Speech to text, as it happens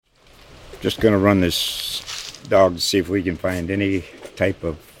Just going to run this dog to see if we can find any type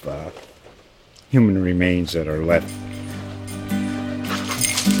of human remains that are left.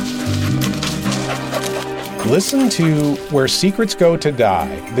 Listen to Where Secrets Go to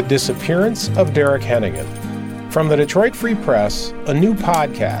Die, The Disappearance of Derek Hennigan. From the Detroit Free Press, a new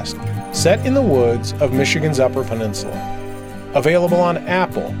podcast set in the woods of Michigan's Upper Peninsula. Available on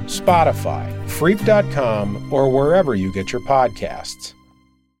Apple, Spotify, Freep.com, or wherever you get your podcasts.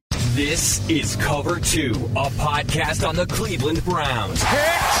 This is Cover 2, a podcast on the Cleveland Browns.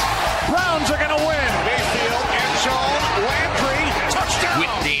 Picked. Browns are going to win. Mayfield, end zone, Landry, touchdown. With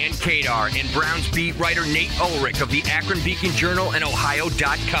Dan Kadar and Browns beat writer Nate Ulrich of the Akron Beacon Journal and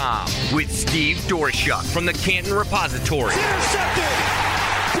Ohio.com. With Steve Dorshuk from the Canton Repository. Intercepted.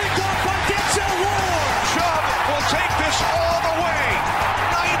 Picked off by Denzel Ward. Chubb will take this all the way.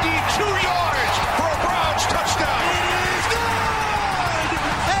 92 yards for a Browns touchdown. It is good!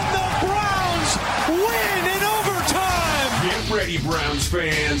 And the Browns win in overtime. Get ready, Browns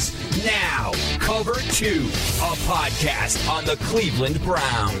fans. Now, Cover 2, a podcast on the Cleveland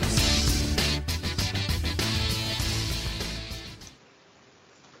Browns.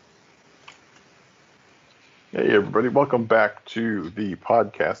 Hey everybody, welcome back to the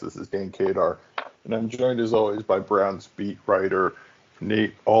podcast. This is Dan Kadar, and I'm joined as always by Browns beat writer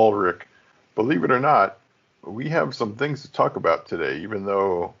Nate Ulrich. Believe it or not, we have some things to talk about today, even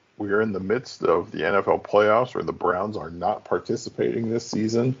though we are in the midst of the NFL playoffs where the Browns are not participating this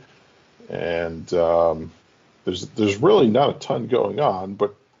season. And there's really not a ton going on,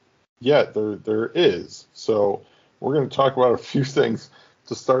 but yet there is. So we're going to talk about a few things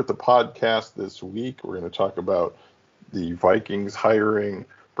to start the podcast this week. We're going to talk about the Vikings hiring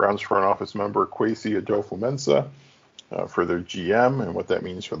Browns front office member Kwesi Adofo-Mensah for their GM and what that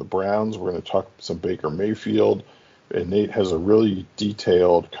means for the Browns. We're going to talk some Baker Mayfield, and Nate has a really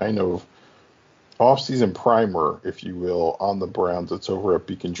detailed kind of off-season primer, if you will, on the Browns. It's over at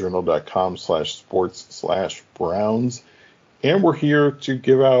beaconjournal.com/sports/Browns. And we're here to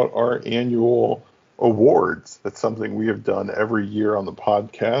give out our annual awards. That's something we have done every year on the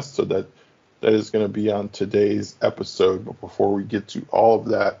podcast, so that is going to be on today's episode. But before we get to all of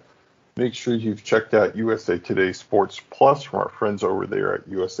that, make sure you've checked out USA Today Sports Plus from our friends over there at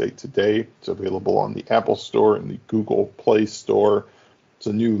USA Today. It's available on the Apple Store and the Google Play Store. It's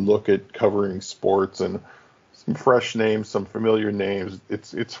a new look at covering sports and some fresh names, some familiar names.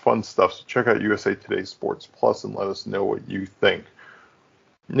 It's fun stuff. So check out USA Today Sports Plus and let us know what you think.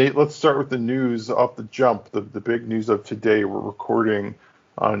 Nate, let's start with the news off the jump. The big news of today. We're recording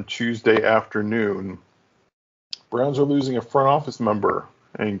on Tuesday afternoon. Browns are losing a front office member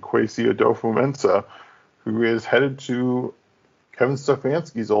named Kwesi Adofo-Mensah, who is headed to Kevin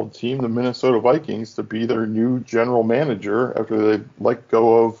Stefanski's old team, the Minnesota Vikings, to be their new general manager after they let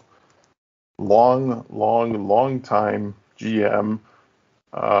go of long time GM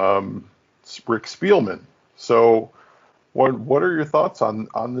Rick Spielman. So what are your thoughts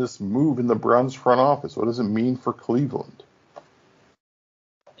on this move in the Browns front office? What does it mean for Cleveland?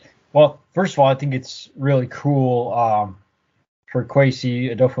 Well, first of all, I think it's really cool for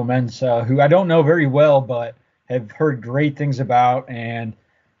Kwesi Adofo-Mensah, who I don't know very well, but have heard great things about and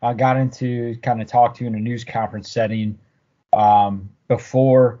got into kind of talk to in a news conference setting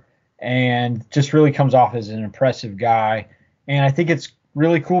before, and just really comes off as an impressive guy. And I think it's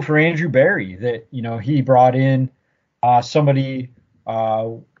really cool for Andrew Berry that, he brought in somebody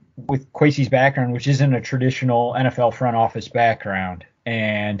with Kwesi's background, which isn't a traditional NFL front office background.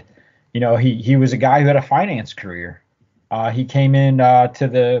 And, he was a guy who had a finance career. He came in to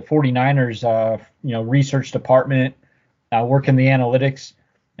the 49ers, research department, working the analytics,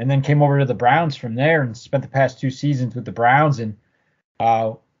 and then came over to the Browns from there and spent the past 2 seasons with the Browns. And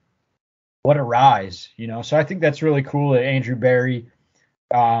what a rise, So I think that's really cool that Andrew Berry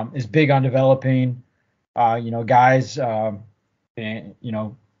is big on developing guys, in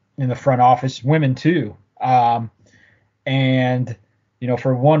the front office, women too. And,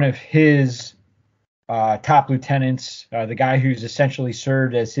 for one of his top lieutenants, the guy who's essentially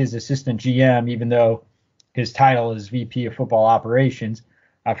served as his assistant GM, even though his title is VP of football operations,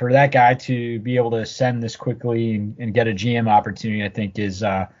 for that guy to be able to ascend this quickly and get a GM opportunity, I think is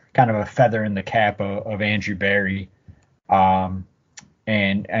kind of a feather in the cap of Andrew Berry. And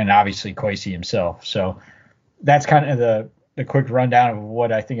obviously Kwesi himself. So that's kind of the quick rundown of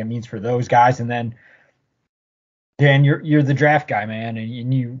what I think it means for those guys. And then, Dan, you're the draft guy, man,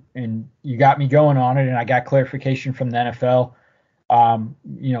 and you got me going on it, and I got clarification from the NFL.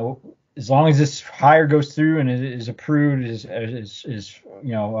 As long as this hire goes through and is approved, is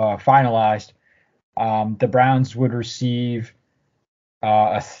finalized, the Browns would receive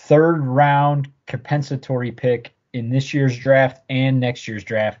a third round compensatory pick in this year's draft and next year's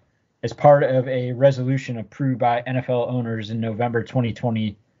draft as part of a resolution approved by NFL owners in November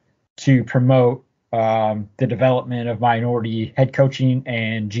 2020 to promote the development of minority head coaching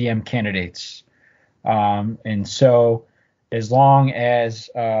and GM candidates. And so as long as,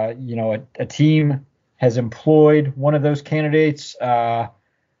 a team has employed one of those candidates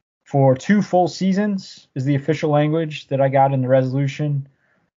for 2 full seasons is the official language that I got in the resolution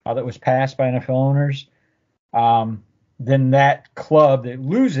that was passed by NFL owners, then that club that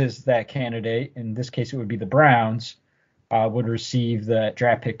loses that candidate, in this case it would be the Browns, would receive the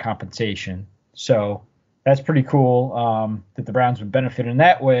draft pick compensation. So that's pretty cool that the Browns would benefit in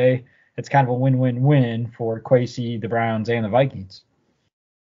that way. It's kind of a win-win-win for Kwesi, the Browns, and the Vikings.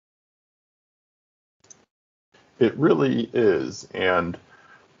 It really is. And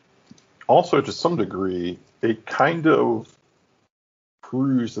also, to some degree, it kind of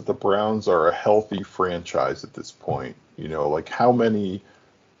proves that the Browns are a healthy franchise at this point. Like how many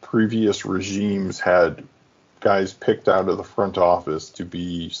previous regimes had guys picked out of the front office to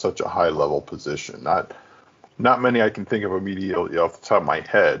be such a high-level position? Not many I can think of immediately off the top of my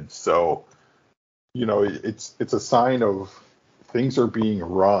head. So, it's a sign of things are being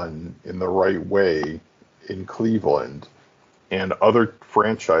run in the right way in Cleveland, and other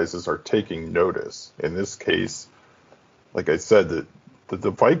franchises are taking notice. In this case, like I said,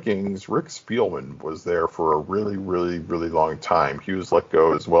 the Vikings, Rick Spielman was there for a really, really, really long time. He was let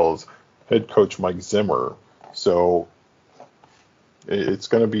go, as well as head coach Mike Zimmer. So it's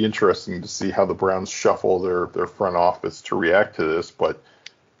going to be interesting to see how the Browns shuffle their front office to react to this. But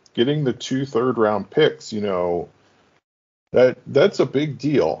getting the 2 third-round picks, that's a big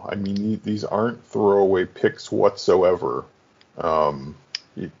deal. I mean, these aren't throwaway picks whatsoever.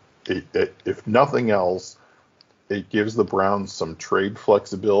 If nothing else, it gives the Browns some trade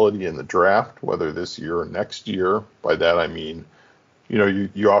flexibility in the draft, whether this year or next year. By that I mean,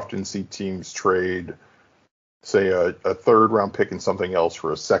 you often see teams trade, say, a third-round pick and something else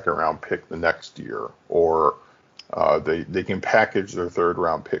for a second-round pick the next year, or they can package their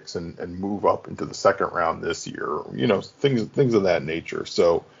third-round picks and move up into the second round this year. Things of that nature.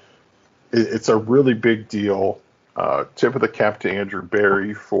 So it's a really big deal. Tip of the cap to Andrew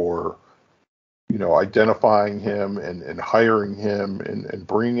Berry for identifying him and hiring him and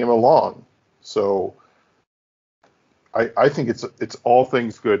bringing him along. So I think it's all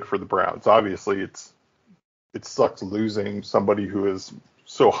things good for the Browns. Obviously, it sucks losing somebody who is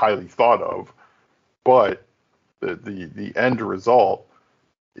so highly thought of, but the end result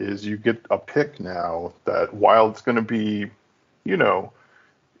is you get a pick now that, while it's going to be,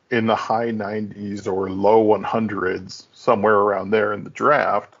 in the high 90s or low 100s, somewhere around there in the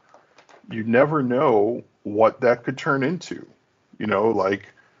draft, you never know what that could turn into. Like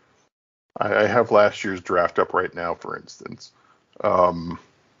I have last year's draft up right now, for instance.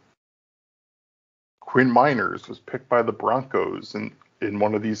 Quinn Miners was picked by the Broncos in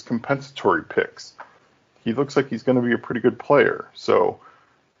one of these compensatory picks. He looks like he's going to be a pretty good player. So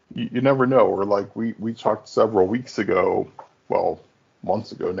you never know. Or like we talked several weeks ago, well,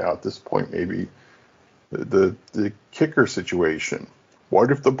 months ago now at this point maybe, the kicker situation. What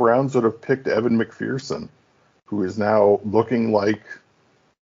if the Browns would have picked Evan McPherson, who is now looking like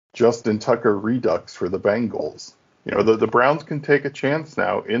Justin Tucker Redux for the Bengals? The Browns can take a chance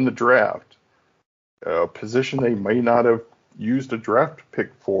now in the draft, a position they may not have used a draft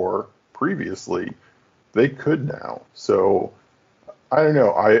pick for previously. They could now. So I don't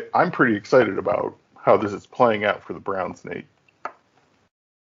know. I'm pretty excited about how this is playing out for the Browns, Nate.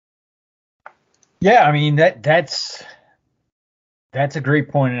 Yeah, I mean that's a great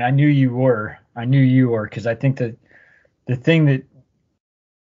point, and I knew you were because I think that the thing that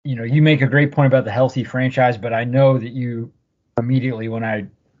you make a great point about the healthy franchise, but I know that you immediately, when I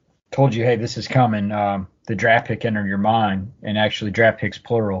told you, hey, this is coming, the draft pick entered your mind, and actually draft picks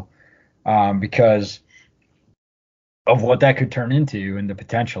plural, because of what that could turn into and the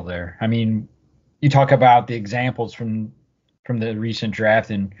potential there. I mean, you talk about the examples from the recent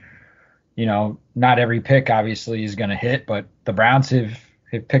draft, and not every pick obviously is going to hit, but the Browns have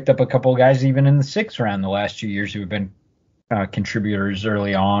picked up a couple of guys even in the 6th round the last 2 years who have been contributors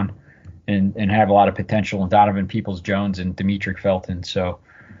early on and have a lot of potential, and Donovan Peoples-Jones and Demetric Felton. So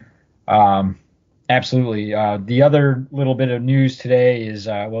absolutely. The other little bit of news today is,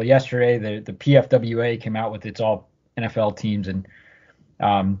 yesterday the PFWA came out with its all NFL teams, and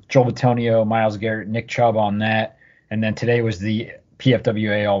Joel Bitonio, Myles Garrett, Nick Chubb on that. And then today was the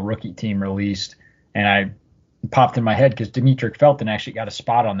PFWA all rookie team released, and I popped in my head because Demetric Felton actually got a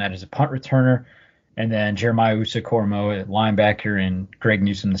spot on that as a punt returner. and then Jeremiah Usakormo at linebacker and Greg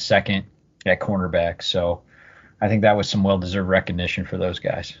Newsome II at cornerback. So I think that was some well-deserved recognition for those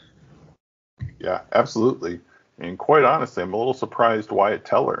guys. Yeah, absolutely. And quite honestly, I'm a little surprised Wyatt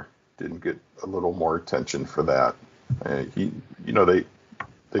Teller didn't get a little more attention for that.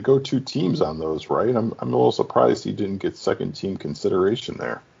 They go two teams on those, right? I'm a little surprised he didn't get second team consideration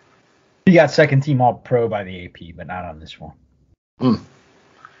there. He got second team All-Pro by the AP, but not on this one.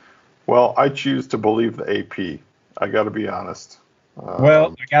 Well, I choose to believe the AP. I got to be honest.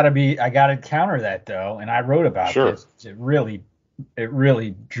 Well, I gotta counter that though, and I wrote about this. It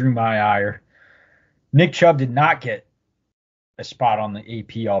really drew my ire. Nick Chubb did not get a spot on the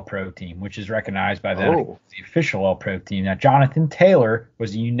AP All-Pro team, which is recognized by the official All-Pro team. Now, Jonathan Taylor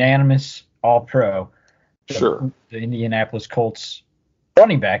was a unanimous All-Pro. Sure. The Indianapolis Colts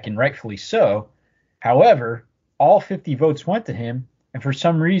running back, and rightfully so. However, all 50 votes went to him, and for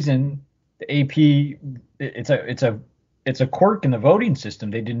some reason, the AP it's a quirk in the voting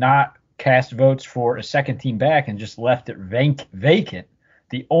system. They did not cast votes for a second team back and just left it vacant.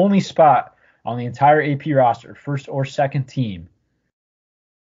 The only spot on the entire AP roster, first or second team,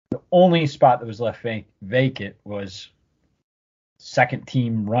 the only spot that was left vacant was second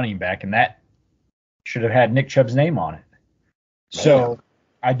team running back, and that should have had Nick Chubb's name on it. So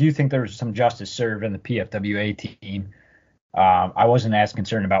I do think there was some justice served in the PFWA team. I wasn't as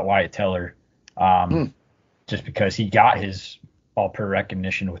concerned about Wyatt Teller just because he got his All-Pro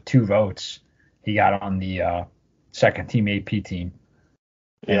recognition with 2 votes. He got on the second team AP team.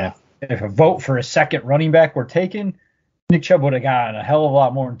 Yeah. And if a vote for a second running back were taken, Nick Chubb would have gotten a hell of a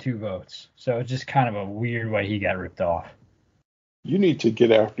lot more than 2 votes. So it's just kind of a weird way he got ripped off. You need to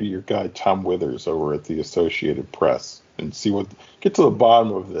get after your guy Tom Withers over at the Associated Press and get to the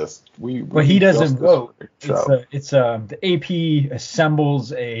bottom of this. Well, he doesn't vote. It's the AP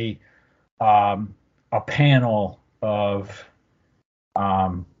assembles a panel of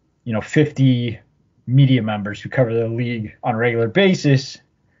 50 media members who cover the league on a regular basis.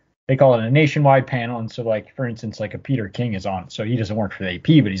 They call it a nationwide panel, and so, like, for instance, like a Peter King is on it. So he doesn't work for the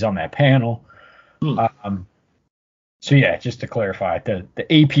AP, but he's on that panel. So yeah, just to clarify, the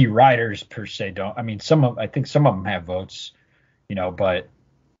AP writers per se don't. I mean, I think some of them have votes, but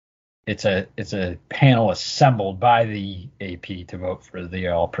it's a panel assembled by the AP to vote for the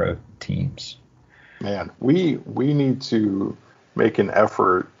All-Pro teams. Man, we need to make an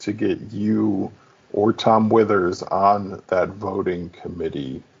effort to get you or Tom Withers on that voting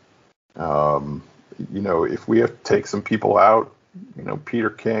committee. If we have to take some people out,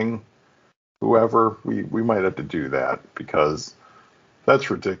 Peter King, whoever, we might have to do that because that's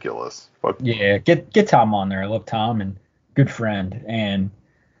ridiculous. But yeah, get Tom on there. I love Tom and good friend. And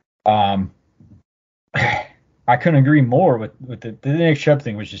I couldn't agree more with the Nick Chubb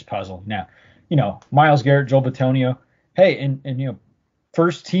thing was just puzzling. Now, Myles Garrett, Joel Bitonio. Hey, and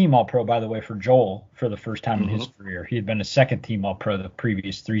first team All-Pro, by the way, for Joel for the first time in his career. He had been a second team All-Pro the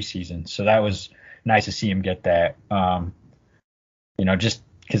previous 3 seasons. So that was nice to see him get that. Just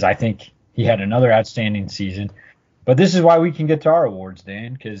because I think he had another outstanding season. But this is why we can get to our awards,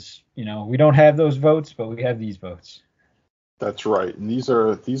 Dan, because, we don't have those votes, but we have these votes. That's right. And these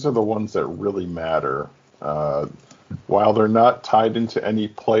are the ones that really matter. While they're not tied into any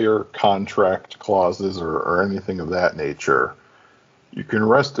player contract clauses or anything of that nature, you can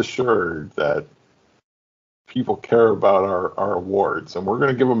rest assured that people care about our awards, and we're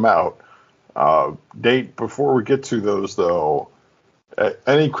going to give them out. Nate, before we get to those, though,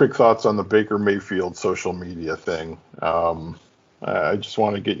 any quick thoughts on the Baker Mayfield social media thing? I just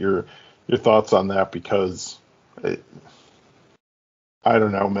want to get your thoughts on that because I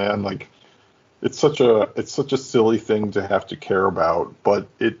don't know, man. Like, it's such a silly thing to have to care about, but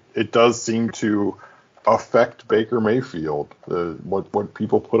it does seem to affect Baker Mayfield, what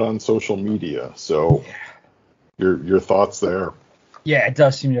people put on social media. So your thoughts there? Yeah, it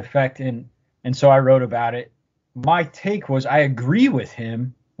does seem to affect, and so I wrote about it. My take was I agree with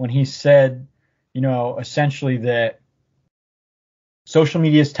him when he said, essentially that social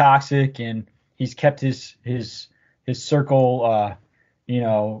media is toxic and he's kept his circle,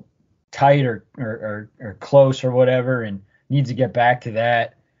 tight or close or whatever, and needs to get back to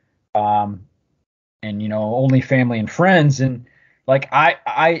that. And only family and friends. And like,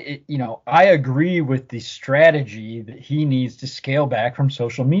 I agree with the strategy that he needs to scale back from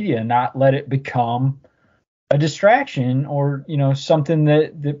social media and not let it become a distraction or, something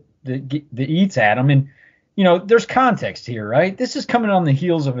that eats at him. And, there's context here, right? This is coming on the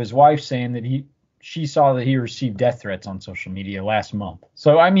heels of his wife saying that she saw that he received death threats on social media last month.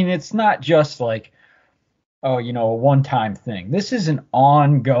 So, I mean, it's not just like, a one-time thing. This is an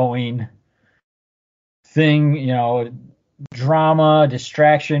ongoing thing, drama,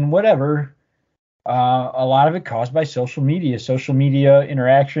 distraction, whatever. A lot of it caused by social media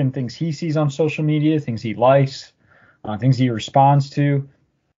interaction, things he sees on social media, things he likes, things he responds to.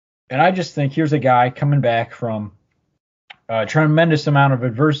 And I just think here's a guy coming back from a tremendous amount of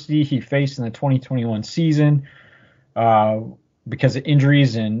adversity he faced in the 2021 season because of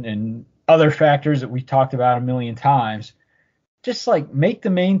injuries and other factors that we talked about a million times. Just like make the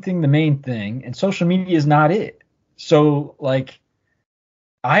main thing, and social media is not it. So like,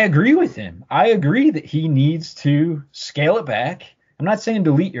 I agree with him. I agree that he needs to scale it back. I'm not saying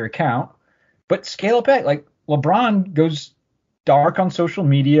delete your account, but scale it back. Like LeBron goes dark on social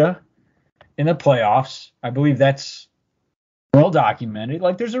media in the playoffs. I believe that's well documented.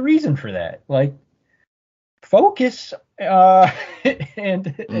 Like there's a reason for that. Like focus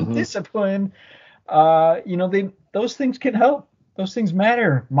and discipline. Those things can help. Those things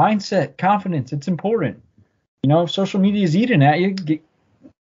matter. Mindset, confidence, it's important. If social media is eating at you,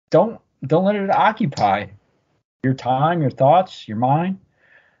 don't let it occupy your time, your thoughts, your mind.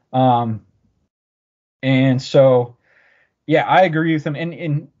 And so, yeah, I agree with him.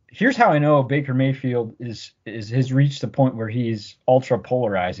 And here's how I know Baker Mayfield has reached the point where he's ultra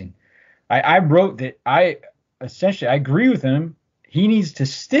polarizing. I wrote that I agree with him. He needs to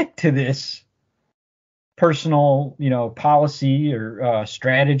stick to this personal, policy or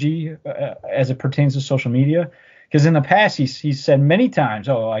strategy as it pertains to social media. Because in the past, he's said many times,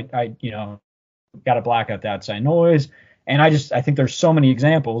 I got to block out the outside noise. And I think there's so many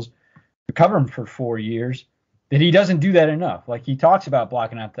examples to cover him for 4 years that he doesn't do that enough. Like he talks about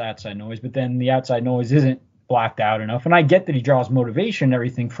blocking out the outside noise, but then the outside noise isn't blocked out enough. And I get that he draws motivation and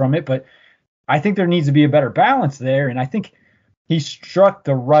everything from it, but I think there needs to be a better balance there. And I think he struck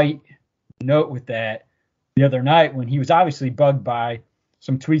the right note with that the other night when he was obviously bugged by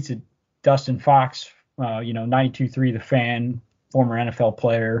some tweets that Dustin Fox, 92.3 The Fan, former NFL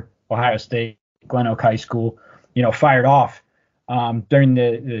player, Ohio State, Glen Oak High School, fired off during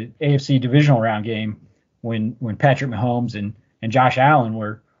the AFC divisional round game when Patrick Mahomes and Josh Allen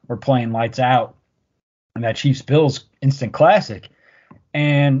were playing lights out in that Chiefs-Bills instant classic.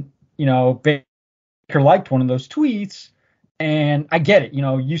 And, Baker liked one of those tweets. And I get it,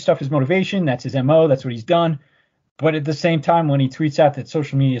 use stuff as motivation. That's his MO. That's what he's done. But at the same time, when he tweets out that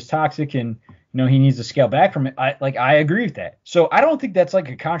social media is toxic and, he needs to scale back from it, I agree with that. So I don't think that's like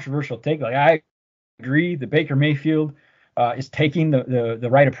a controversial take. Like I agree that Baker Mayfield is taking the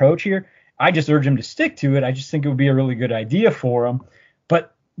right approach here. I just urge him to stick to it. I just think it would be a really good idea for him.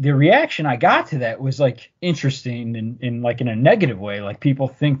 But the reaction I got to that was like interesting in a negative way. Like people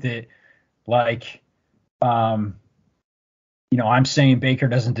think that I'm saying Baker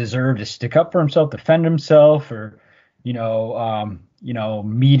doesn't deserve to stick up for himself, defend himself, or,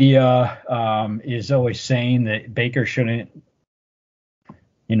 media is always saying that Baker shouldn't,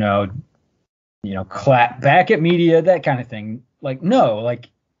 clap back at media, that kind of thing. Like, no, like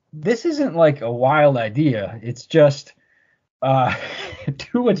this isn't like a wild idea. It's just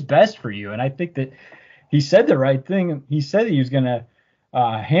do what's best for you. And I think that he said the right thing. He said he was going to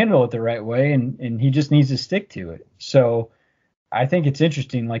handle it the right way, and he just needs to stick to it. So I think it's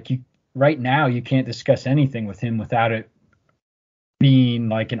interesting. Like right now, you can't discuss anything with him without it being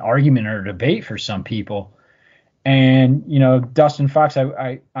like an argument or a debate for some people. And, Dustin Fox,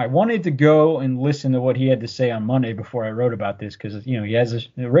 I wanted to go and listen to what he had to say on Monday before I wrote about this because, he has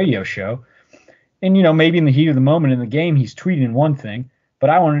a radio show. And, maybe in the heat of the moment in the game, he's tweeting one thing. But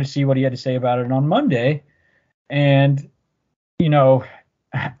I wanted to see what he had to say about it on Monday. And,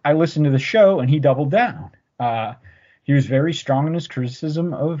 I listened to the show and he doubled down. He was very strong in his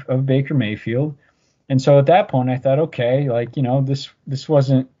criticism of Baker Mayfield. And so at that point, I thought, okay, this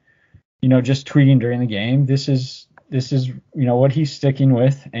wasn't, just tweeting during the game. This is what he's sticking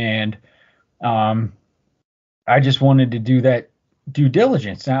with. And I just wanted to do that due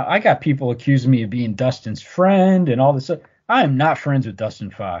diligence. Now, I got people accusing me of being Dustin's friend and all this stuff. I am not friends with Dustin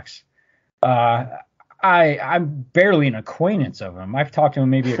Fox. I'm barely an acquaintance of him. I've talked to him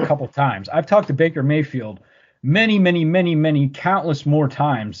maybe a couple times. I've talked to Baker Mayfield many, many, many, many, countless more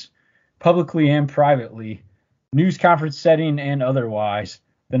times, publicly and privately, news conference setting and otherwise,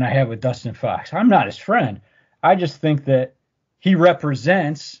 than I have with Dustin Fox. I'm not his friend. I just think that he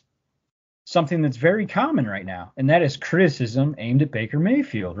represents something that's very common right now, and that is criticism aimed at Baker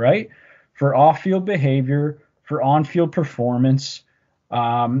Mayfield, right? For off-field behavior, for on-field performance,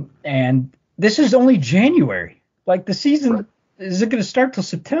 and this is only January. Like the season isn't going to start till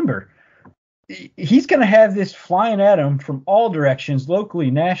September. He's going to have this flying at him from all directions,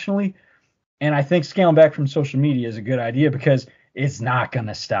 locally, nationally, and I think scaling back from social media is a good idea because it's not going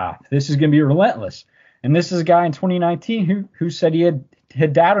to stop. This is going to be relentless. And this is a guy in 2019 who said he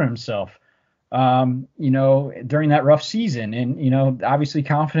had doubted himself, during that rough season. And, obviously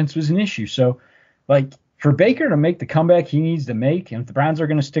confidence was an issue. So, like, for Baker to make the comeback he needs to make, and if the Browns are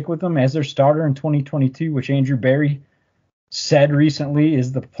going to stick with him as their starter in 2022, which Andrew Berry said recently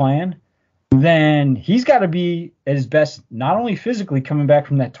is the plan, then he's got to be at his best, not only physically coming back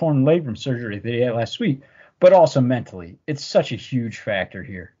from that torn labrum surgery that he had last week, but also mentally. It's such a huge factor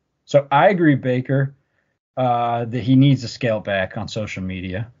here. So I agree, Baker, that he needs to scale back on social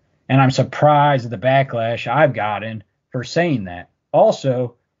media. And I'm surprised at the backlash I've gotten for saying that.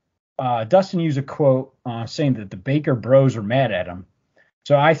 Also, Dustin used a quote saying that the Baker bros are mad at him.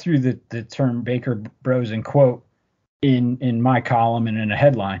 So I threw the term Baker bros in quote in my column and in a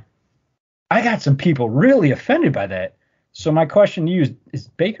headline. I got some people really offended by that. So my question to you is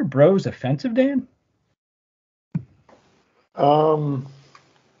Baker bros offensive, Dan?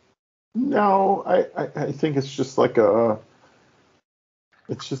 No, I think it's just like a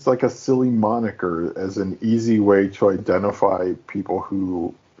silly moniker as an easy way to identify people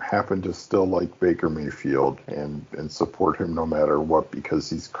who happen to still like Baker Mayfield and support him no matter what, because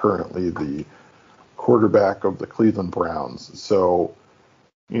he's currently the quarterback of the Cleveland Browns. So,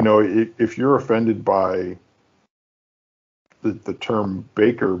 if you're offended by the term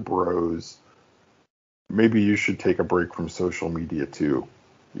Baker bros, maybe you should take a break from social media too.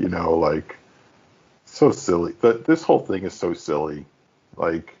 So silly. This whole thing is so silly.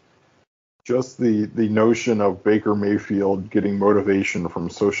 Like, just the notion of Baker Mayfield getting motivation from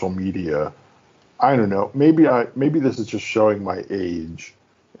social media. I don't know. Maybe this is just showing my age,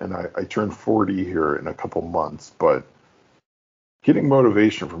 and I turned 40 here in a couple months, but getting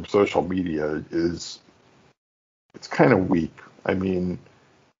motivation from social media it's kind of weak. I mean,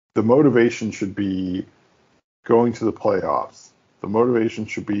 the motivation should be going to the playoffs. The motivation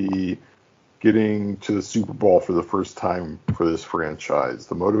should be getting to the Super Bowl for the first time for this franchise.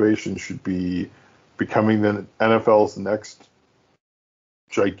 The motivation should be becoming the NFL's next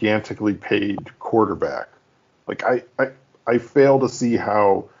gigantically paid quarterback. Like, I fail to see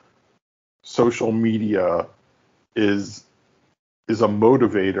how social media is a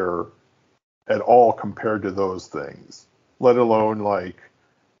motivator at all compared to those things, let alone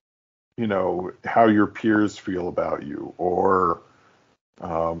how your peers feel about you, or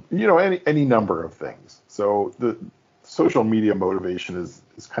any number of things. So the social media motivation is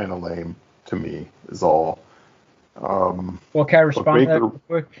kind of lame to me, is all. Well, can I respond to that real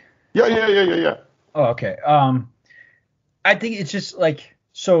quick? Yeah. Oh, okay. I think it's just like,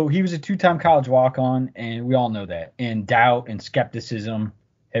 so he was a 2-time college walk-on, and we all know that. And doubt and skepticism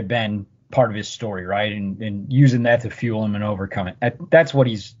have been part of his story, right? And using that to fuel him and overcome it. That's what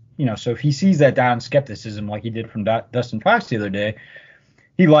he's, so if he sees that doubt and skepticism like he did from Dustin Fox the other day,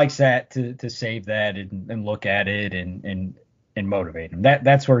 he likes that to save that and look at it and motivate him.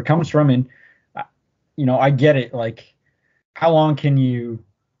 That's where it comes from. And, I get it. Like, how long can you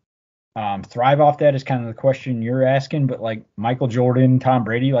thrive off that is kind of the question you're asking. But like Michael Jordan, Tom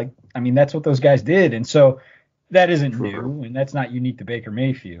Brady, that's what those guys did. And so that isn't new, and that's not unique to Baker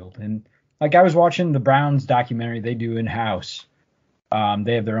Mayfield. And like, I was watching the Browns documentary they do in-house.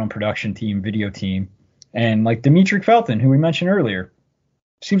 They have their own production team, video team. And like Demetric Felton, who we mentioned earlier,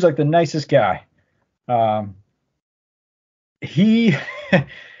 seems like the nicest guy.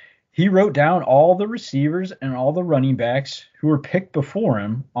 He wrote down all the receivers and all the running backs who were picked before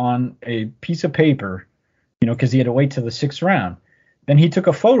him on a piece of paper, because he had to wait till the 6th round. Then he took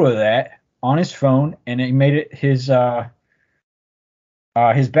a photo of that on his phone, and he made it his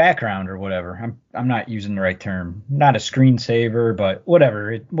background or whatever. I'm not using the right term. Not a screensaver, but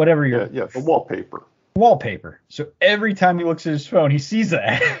whatever. The wallpaper. Wallpaper. So every time he looks at his phone, he sees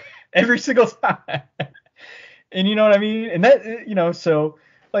that every single time. And you know what I mean? And that, so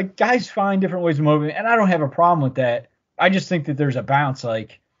like, guys find different ways to motivate, and I don't have a problem with that. I just think that there's a bounce,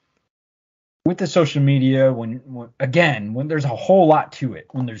 like with the social media, when there's a whole lot to it,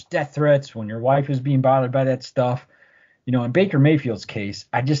 when there's death threats, when your wife is being bothered by that stuff, in Baker Mayfield's case,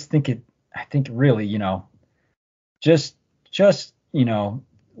 I think really, just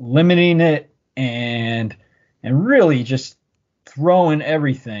limiting it and really just throwing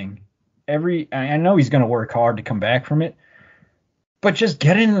everything. I know he's going to work hard to come back from it, but just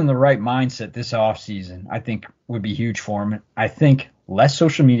getting in the right mindset this offseason, I think, would be huge for him. I think less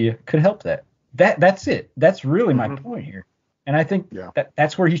social media could help that. That's it. That's really my point here. And I think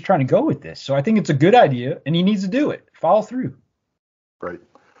that's where he's trying to go with this. So I think it's a good idea, and he needs to do it. Follow through. Right.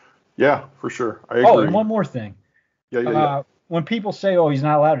 Yeah, for sure. I agree. Oh, and one more thing. Yeah. When people say, he's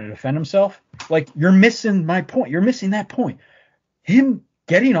not allowed to defend himself, like, you're missing my point. You're missing that point. Him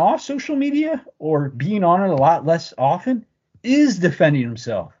getting off social media or being on it a lot less often is defending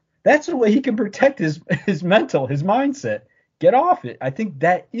himself. That's the way he can protect his mental, his mindset. Get off it. I think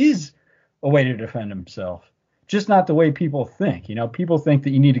that is a way to defend himself. Just not the way people think. People think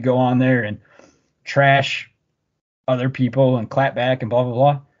that you need to go on there and trash other people and clap back and blah, blah,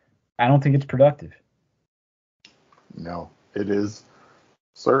 blah. I don't think it's productive. No, it is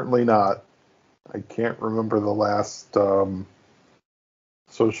certainly not. I can't remember the last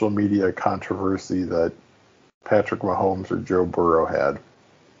social media controversy that Patrick Mahomes or Joe Burrow had.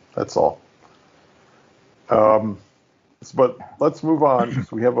 That's all. But let's move on,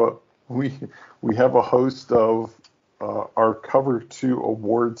 because we have a host of our Cover 2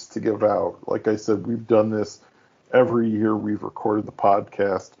 awards to give out. Like I said, we've done this every year we've recorded the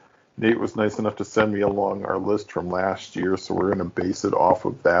podcast. Nate was nice enough to send me along our list from last year, so we're going to base it off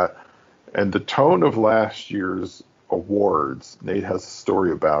of that. And the tone of last year's awards, Nate has a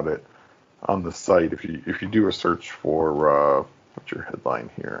story about it on the site. If you do a search for what's your headline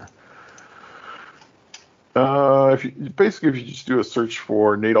here? If you just do a search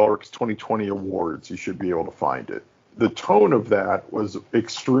for Nate Ulrich's 2020 awards, you should be able to find it. The tone of that was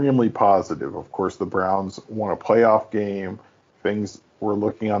extremely positive. Of course, the Browns won a playoff game. Things were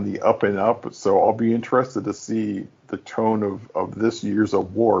looking on the up and up. So I'll be interested to see the tone of this year's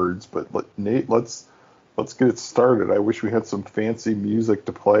awards. But Nate, let's get it started. I wish we had some fancy music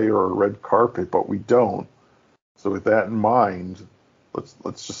to play or a red carpet, but we don't. So with that in mind,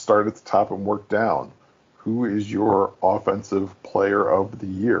 let's just start at the top and work down. Who is your offensive player of the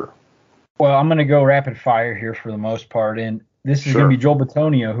year? Well, I'm going to go rapid fire here for the most part. And this is going to be Joel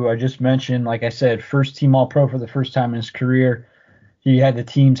Bitonio, who I just mentioned. Like I said, first team All-Pro for the first time in his career. He had the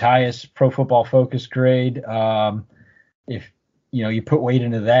team's highest Pro Football Focus grade. If you put weight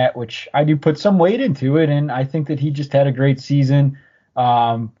into that, which I do put some weight into it, and I think that he just had a great season.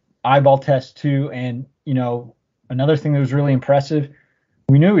 Eyeball test too, and another thing that was really impressive,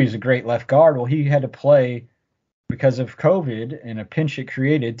 we knew he was a great left guard. Well, he had to play because of COVID and a pinch it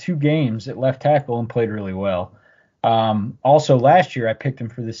created 2 games at left tackle and played really well. Also last year I picked him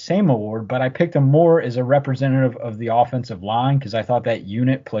for the same award, but I picked him more as a representative of the offensive line because I thought that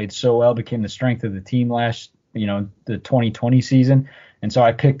unit played so well, became the strength of the team the 2020 season. And so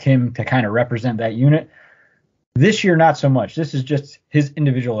I picked him to kind of represent that unit. This year, not so much. This is just his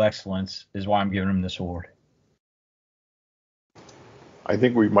individual excellence is why I'm giving him this award. I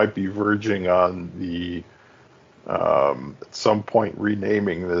think we might be verging on the at some point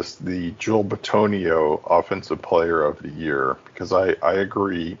renaming this the Joel Bitonio Offensive Player of the Year, because I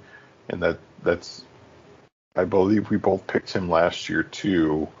agree, and that's I believe we both picked him last year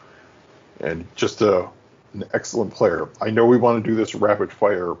too, and just an excellent player. I know we want to do this rapid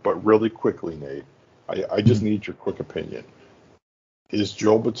fire, but really quickly, Nate, I just need your quick opinion. Is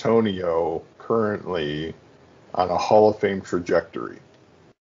Joel Bitonio currently on a Hall of Fame trajectory?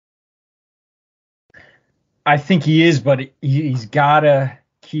 I think he is, but he's got to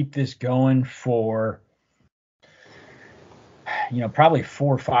keep this going for, probably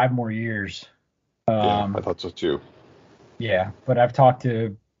 4 or 5 more years. Yeah, I thought so too. Yeah, but I've talked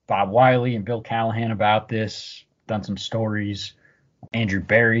to Bob Wiley and Bill Callahan about this, done some stories. Andrew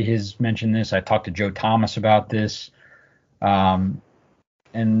Barry has mentioned this. I talked to Joe Thomas about this. And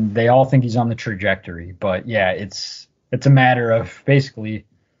they all think he's on the trajectory. But, yeah, it's a matter of basically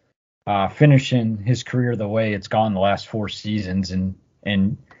finishing his career the way it's gone the last 4 seasons.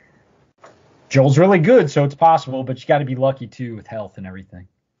 And Joel's really good, so it's possible, but you got to be lucky, too, with health and everything.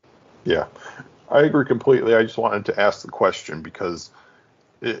 Yeah, I agree completely. I just wanted to ask the question because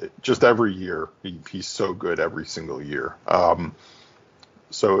just every year he's so good every single year.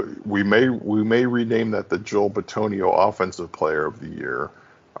 So we may rename that the Joel Bitonio Offensive Player of the Year.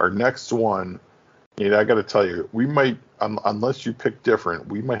 Our next one, I got to tell you, we might, unless you pick different,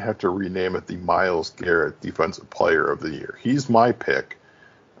 we might have to rename it the Myles Garrett Defensive Player of the Year. He's my pick.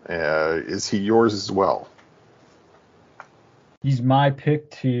 Is he yours as well? He's my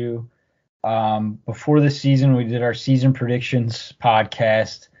pick too. Before the season, we did our season predictions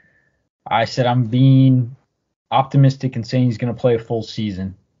podcast. I said I'm being optimistic and saying he's going to play a full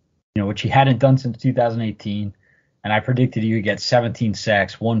season, which he hadn't done since 2018. And I predicted he would get 17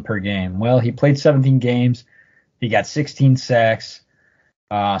 sacks, 1 per game. Well, he played 17 games. He got 16 sacks,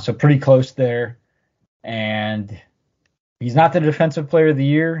 so pretty close there. And he's not the Defensive Player of the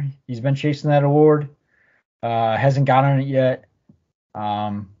Year. He's been chasing that award. Hasn't gotten it yet.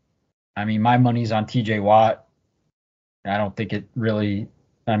 My money's on TJ Watt. I don't think it really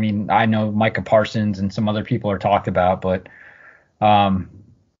 – I know Micah Parsons and some other people are talked about, but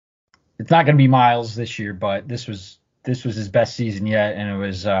it's not going to be Myles this year. But this was this was his best season yet, and it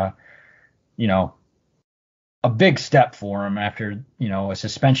was, you know, a big step for him after, you know, a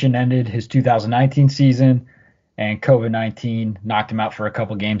suspension ended his 2019 season, and COVID-19 knocked him out for a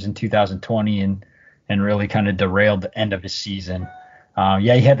couple games in 2020 and really kind of derailed the end of his season.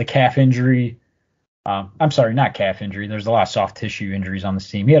 Yeah, he had the calf injury. I'm sorry, not calf injury. There's a lot of soft tissue injuries on this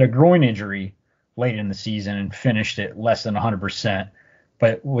team. He had a groin injury late in the season and finished it less than 100%,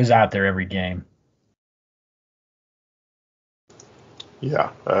 but was out there every game.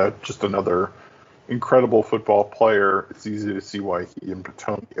 Yeah, just another incredible football player. It's easy to see why he and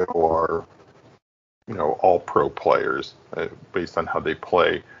Petonio are, you know, all pro players based on how they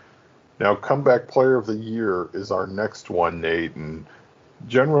play. Now, comeback player of the year is our next one, Nate, and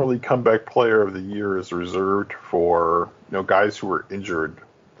generally comeback player of the year is reserved for, you know, guys who were injured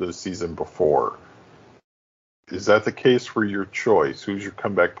the season before. Is that the case for your choice? Who's your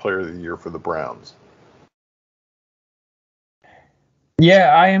comeback player of the year for the Browns?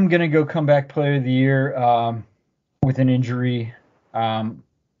 Yeah, I am going to go comeback player of the year with an injury. I'll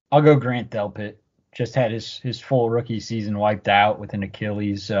go Grant Delpit. Just had his full rookie season wiped out with an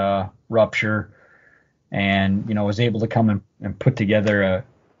Achilles rupture, and, you know, was able to come and put together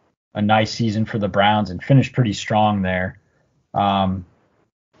a nice season for the Browns and finish pretty strong there.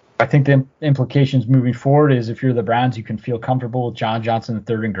 I think the implications moving forward is if you're the Browns, you can feel comfortable with John Johnson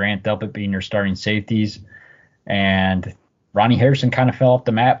III and Grant Delpit being your starting safeties. And Ronnie Harrison kind of fell off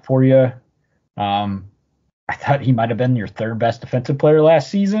the map for you. I thought he might have been your third best defensive player last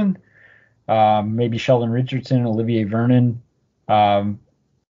season. Maybe Sheldon Richardson and Olivier Vernon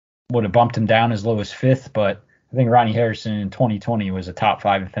would have bumped him down as low as fifth, but I think Ronnie Harrison in 2020 was a top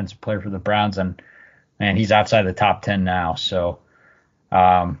 5 defensive player for the Browns, and he's outside the top 10 now. So,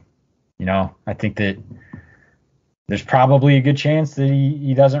 you know, I think that there's probably a good chance that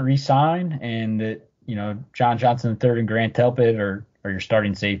he doesn't re-sign, and that, you know, John Johnson III and Grant Delpit are your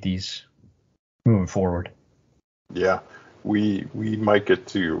starting safeties moving forward. Yeah, we might get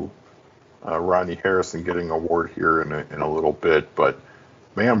to Ronnie Harrison getting an award here in a little bit, but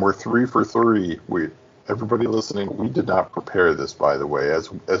man, we're 3 for 3. Everybody listening, we did not prepare this, by the way,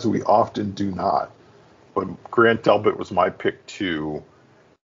 as we often do not. But Grant Delpit was my pick too.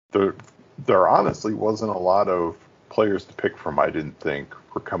 There honestly wasn't a lot of players to pick from, I didn't think,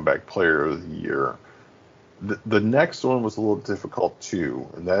 for comeback player of the year. The next one was a little difficult too,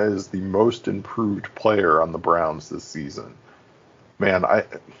 and that is the most improved player on the Browns this season. Man,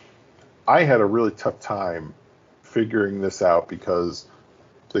 I had a really tough time figuring this out because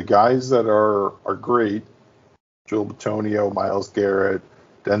the guys that are great, Joe Bitonio, Myles Garrett,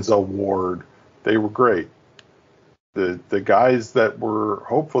 Denzel Ward, they were great. The guys that were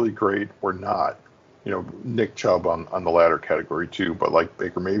hopefully great were not. You know, Nick Chubb on the latter category too, but like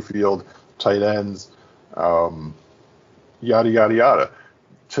Baker Mayfield, tight ends, yada, yada, yada.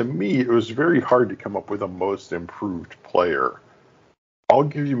 To me, it was very hard to come up with a most improved player. I'll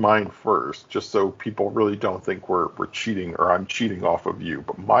give you mine first, just so people really don't think we're cheating or I'm cheating off of you.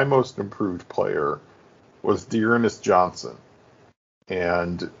 But my most improved player was Dearness Johnson.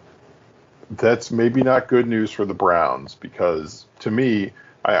 And that's maybe not good news for the Browns because, to me,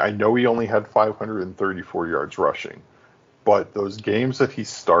 I know he only had 534 yards rushing. But those games that he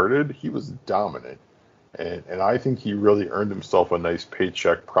started, he was dominant. And I think he really earned himself a nice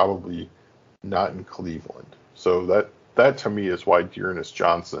paycheck, probably not in Cleveland. So that to me is why Dearness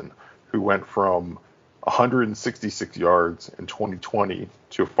Johnson, who went from 166 yards in 2020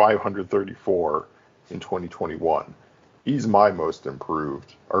 to 534 in 2021, he's my most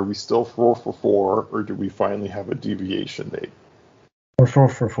improved. Are we still 4 for 4, or do we finally have a deviation, Nate? We're 4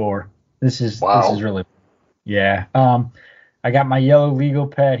 for 4. This is really, yeah. I got my yellow legal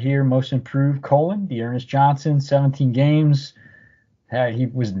pad here. Most improved : Dearness Johnson, 17 games. He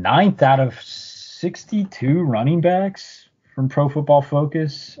was 9th out of 62 running backs from Pro Football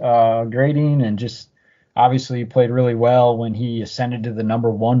Focus grading, and just obviously played really well when he ascended to the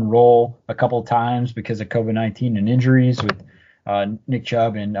number 1 role a couple of times because of COVID-19 and injuries with Nick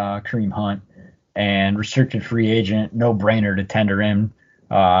Chubb and Kareem Hunt. And restricted free agent, no brainer to tender him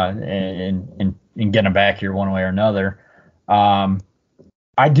and get him back here one way or another.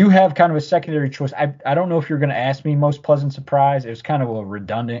 I do have kind of a secondary choice. I don't know if you're going to ask me most pleasant surprise. It was kind of a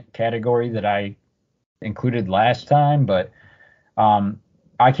redundant category that I included last time, but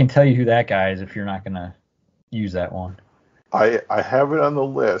I can tell you who that guy is if you're not going to use that one. I have it on the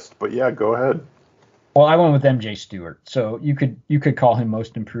list, but yeah, go ahead. Well, I went with MJ Stewart, so you could call him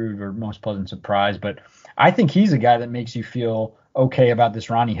most improved or most pleasant surprise, but I think he's a guy that makes you feel okay about this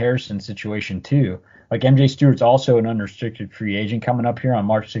Ronnie Harrison situation too. Like MJ Stewart's also an unrestricted free agent coming up here on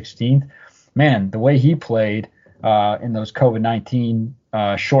March 16th. Man, the way he played, in those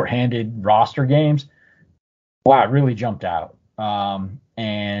COVID-19 shorthanded roster games, wow, it really jumped out.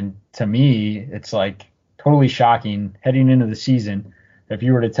 And to me, it's like totally shocking heading into the season. If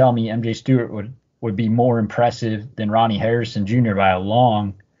you were to tell me MJ Stewart would be more impressive than Ronnie Harrison Jr. by a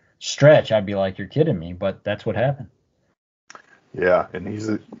long stretch, I'd be like, you're kidding me. But that's what happened. Yeah, and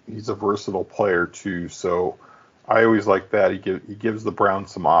he's a versatile player too. So I always like that. He gives the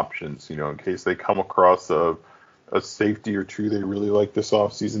Browns some options, in case they come across a safety or two they really like this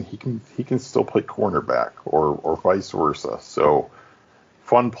offseason. He can still play cornerback or vice versa. So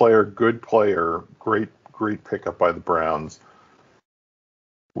fun player, good player, great pickup by the Browns.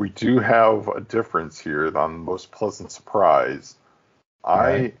 We do have a difference here on most pleasant surprise.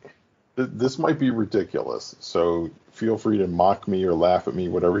 Right. This might be ridiculous, so feel free to mock me or laugh at me,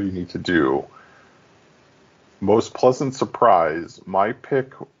 whatever you need to do. Most pleasant surprise, my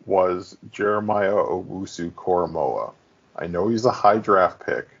pick was Jeremiah Owusu-Koramoah. I know he's a high draft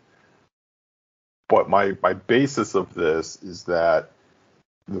pick, but my basis of this is that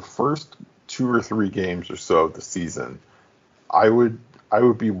the first 2 or 3 games or so of the season, I would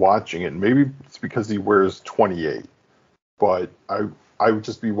be watching it. Maybe it's because he wears 28, but I would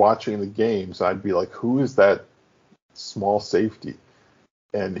just be watching the games. And I'd be like, who is that small safety?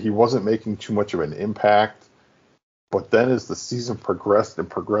 And he wasn't making too much of an impact. But then as the season progressed,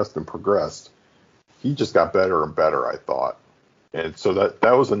 he just got better and better, I thought. And so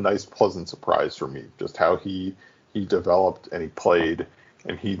that was a nice, pleasant surprise for me, just how he developed and he played,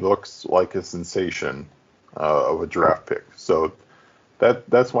 and he looks like a sensation of a draft pick. So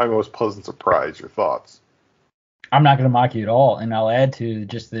that's my most pleasant surprise. Your thoughts? I'm not going to mock you at all, and I'll add to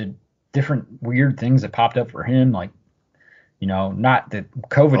just the different weird things that popped up for him. Like, not that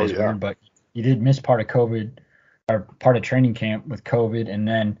COVID is weird, but he did miss part of COVID or part of training camp with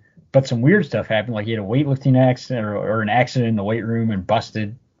COVID, but some weird stuff happened. Like he had a weightlifting accident or an accident in the weight room and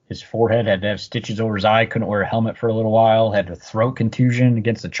busted his forehead, had to have stitches over his eye, couldn't wear a helmet for a little while, had a throat contusion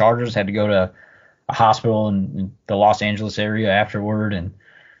against the Chargers, had to go to a hospital in the Los Angeles area afterward, and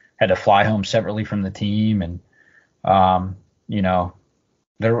had to fly home separately from the team. And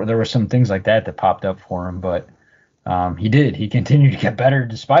there were some things like that popped up for him, but he continued to get better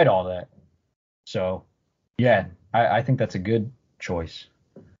despite all that. So yeah, I think that's a good choice.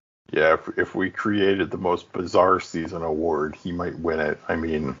 Yeah, if we created the most bizarre season award, he might win it. I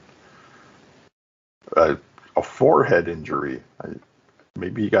mean, a forehead injury.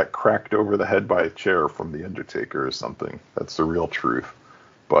 Maybe he got cracked over the head by a chair from The Undertaker or something. That's the real truth.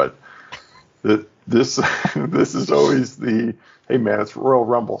 But this is always the, hey man, it's Royal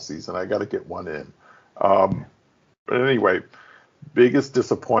Rumble season. I got to get one in. But anyway, biggest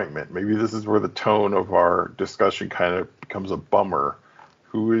disappointment. Maybe this is where the tone of our discussion kind of becomes a bummer.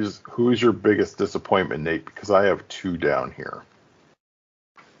 Who is your biggest disappointment, Nate? Because I have 2 down here.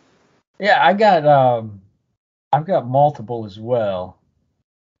 Yeah, I've got multiple as well.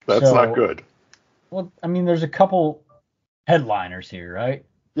 That's not good. Well, I mean, there's a couple headliners here, right?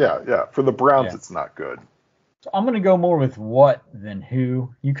 Yeah. For the Browns, It's not good. So I'm going to go more with what than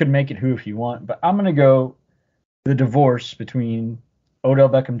who. You could make it who if you want, but I'm going to go the divorce between Odell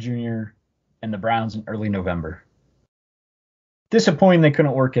Beckham Jr. and the Browns in early November. Disappointing they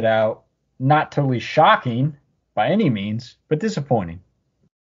couldn't work it out. Not totally shocking by any means, but disappointing.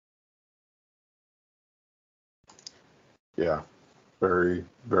 Yeah, very,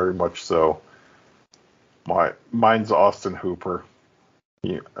 very much so. Mine's Austin Hooper.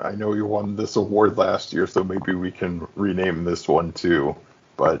 I know he won this award last year, so maybe we can rename this one too.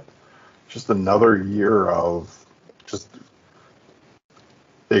 But just another year of just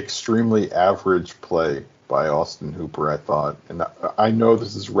extremely average play by Austin Hooper, I thought. And I know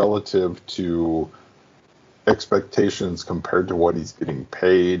this is relative to expectations compared to what he's getting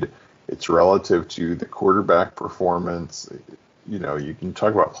paid. It's relative to the quarterback performance. You can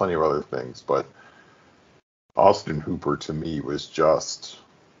talk about plenty of other things, but Austin Hooper to me was just,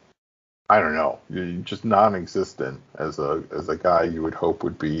 I don't know, just non-existent as a guy you would hope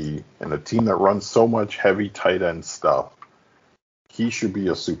would be in a team that runs so much heavy tight end stuff. He should be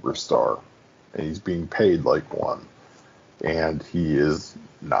a superstar, and he's being paid like one, and he is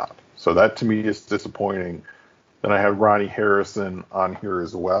not. So that to me is disappointing. Then I had Ronnie Harrison on here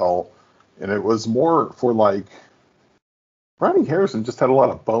as well, and it was more for like, Ronnie Harrison just had a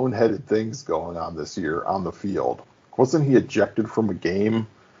lot of boneheaded things going on this year on the field. Wasn't he ejected from a game?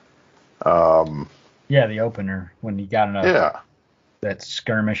 Yeah, the opener when he got in that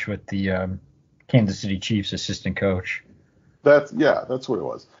skirmish with the Kansas City Chiefs assistant coach. That's what it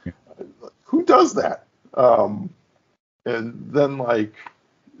was. Who does that? And then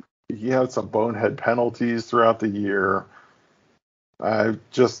He had some bonehead penalties throughout the year.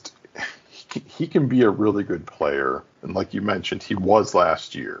 He can be a really good player. And like you mentioned, he was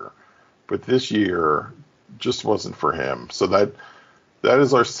last year. But this year just wasn't for him. So that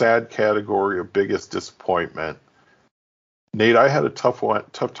is our sad category of biggest disappointment. Nate, I had a tough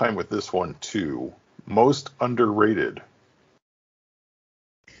time with this one too. Most underrated.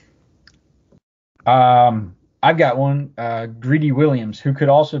 I've got one, Greedy Williams, who could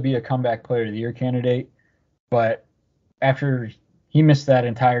also be a comeback player of the year candidate, but after he missed that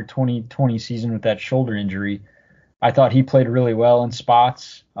entire 2020 season with that shoulder injury, I thought he played really well in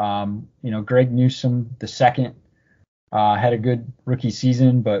spots. Greg Newsome, the second, had a good rookie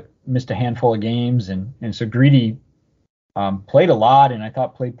season, but missed a handful of games, and so Greedy played a lot, and I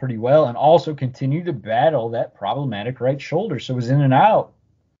thought played pretty well, and also continued to battle that problematic right shoulder, so was in and out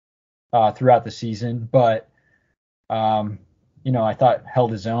throughout the season, but I thought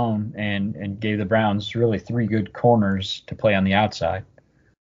held his own and gave the Browns really three good corners to play on the outside.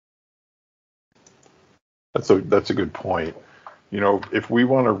 That's a good point. If we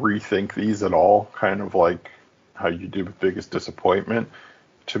want to rethink these at all, kind of like how you did with biggest disappointment,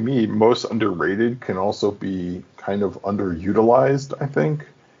 to me, most underrated can also be kind of underutilized, I think.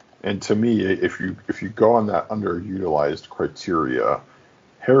 And to me, if you go on that underutilized criteria,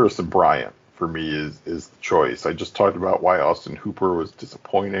 Harrison Bryant for me is the choice. I just talked about why Austin Hooper was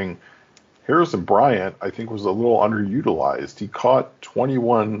disappointing. Harrison Bryant, I think, was a little underutilized. He caught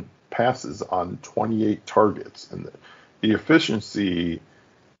 21 passes on 28 targets, and the efficiency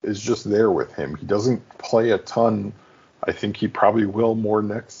is just there with him. He doesn't play a ton. I think he probably will more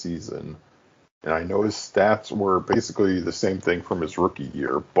next season. And I know his stats were basically the same thing from his rookie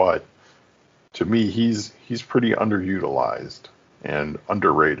year, but to me, he's pretty underutilized and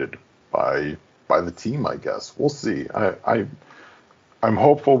underrated by the team, I guess. We'll see. I'm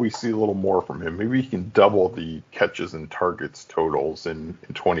hopeful we see a little more from him. Maybe he can double the catches and targets totals in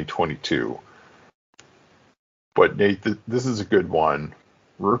 2022. But Nate, this is a good one.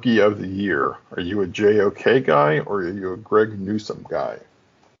 Rookie of the year. Are you a JOK guy or are you a Greg Newsome guy?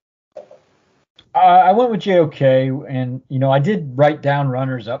 I went with JOK, and I did write down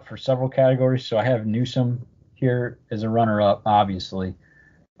runners up for several categories, so I have Newsome here as a runner up, obviously.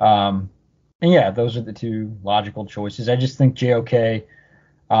 And yeah, those are the two logical choices. I just think JOK,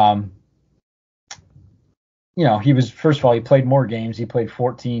 he was, first of all, he played more games. He played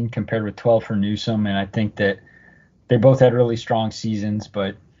 14 compared with 12 for Newsome, and I think that they both had really strong seasons,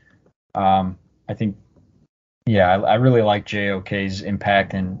 but I think, I really like JOK's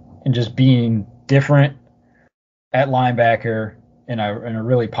impact and just being different at linebacker in a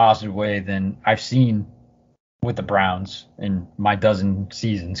really positive way than I've seen with the Browns in my dozen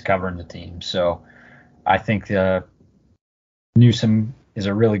seasons covering the team. So I think Newsome is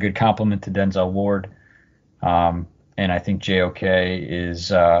a really good compliment to Denzel Ward. And I think JOK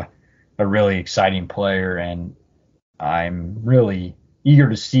is a really exciting player, and I'm really eager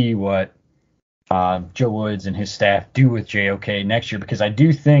to see what Joe Woods and his staff do with JOK next year, because I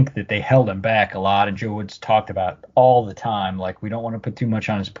do think that they held him back a lot, and Joe Woods talked about all the time, like, we don't want to put too much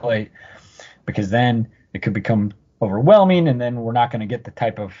on his plate because then it could become overwhelming, and then we're not going to get the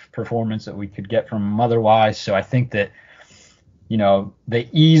type of performance that we could get from him otherwise. So I think that, they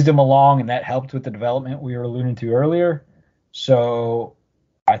eased him along, and that helped with the development we were alluding to earlier. So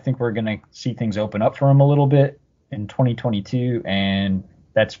I think we're going to see things open up for him a little bit in 2022, and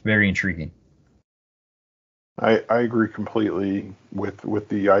that's very intriguing. I agree completely with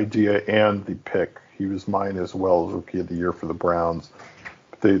the idea and the pick. He was mine as well as Rookie of the Year for the Browns.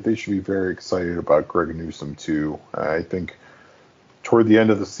 They should be very excited about Greg Newsome too. I think toward the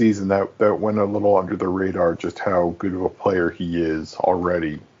end of the season that went a little under the radar, just how good of a player he is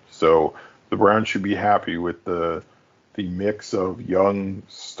already. So the Browns should be happy with the mix of young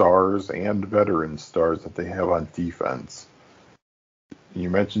stars and veteran stars that they have on defense. You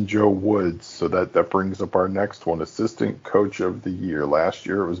mentioned Joe Woods, so that brings up our next one, Assistant Coach of the Year. Last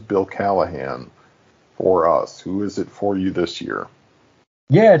year it was Bill Callahan for us. Who is it for you this year?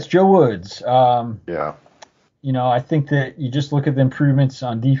 Yeah, it's Joe Woods. Yeah. I think that you just look at the improvements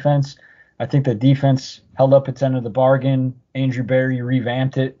on defense. I think the defense held up its end of the bargain. Andrew Berry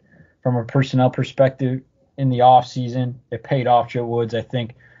revamped it from a personnel perspective in the offseason. It paid off. Joe Woods, I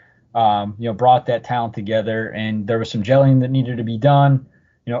think, brought that talent together, and there was some gelling that needed to be done,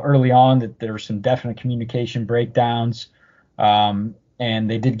 early on, that there were some definite communication breakdowns, and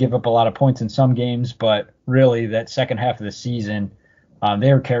they did give up a lot of points in some games, but really that second half of the season,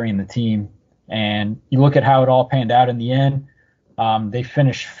 they were carrying the team, and you look at how it all panned out in the end. They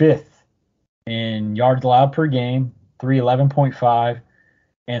finished 5th in yards allowed per game, 311.5,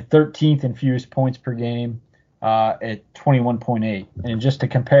 and 13th in fewest points per game at 21.8. And just to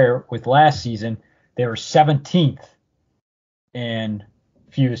compare with last season, they were 17th in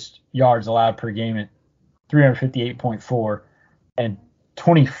fewest yards allowed per game at 358.4 and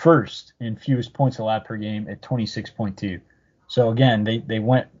 21st in fewest points allowed per game at 26.2. So again, they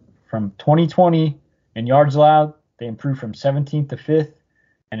went from 2020 in yards allowed, they improved from 17th to 5th,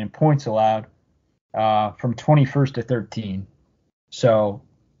 and in points allowed from 21st to 13. So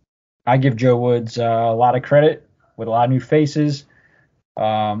I give Joe Woods a lot of credit with a lot of new faces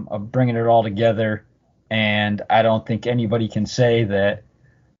of bringing it all together. And I don't think anybody can say that,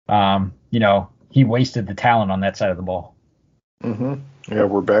 he wasted the talent on that side of the ball. Mm-hmm. Yeah,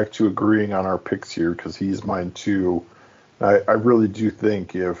 we're back to agreeing on our picks here because he's mine too. I really do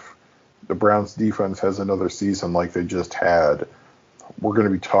think if the Browns defense has another season like they just had, we're going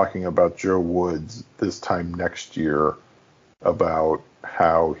to be talking about Joe Woods this time next year about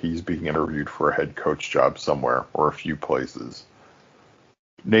how he's being interviewed for a head coach job somewhere or a few places.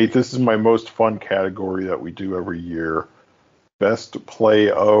 Nate, this is my most fun category that we do every year. Best play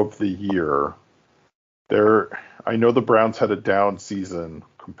of the year. I know the Browns had a down season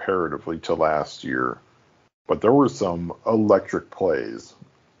comparatively to last year, but there were some electric plays.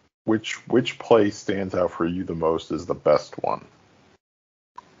 Which play stands out for you the most as the best one?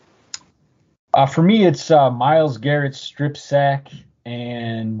 For me, it's Myles Garrett's strip sack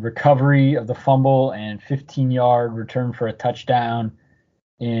and recovery of the fumble and 15-yard return for a touchdown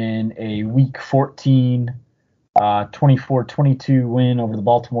in a Week 14 24-22 win over the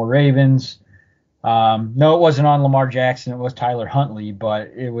Baltimore Ravens. No, it wasn't on Lamar Jackson. It was Tyler Huntley, but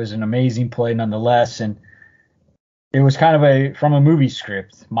it was an amazing play nonetheless. And it was kind of from a movie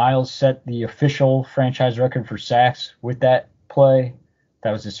script. Myles set the official franchise record for sacks with that play.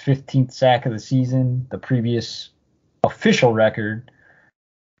 That was his 15th sack of the season. The previous official record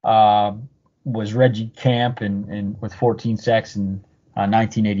was Reggie Camp and with 14 sacks in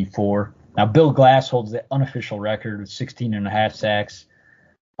 1984. Now, Bill Glass holds the unofficial record with 16 and a half sacks.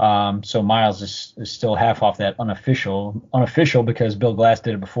 So Myles is still half off that unofficial because Bill Glass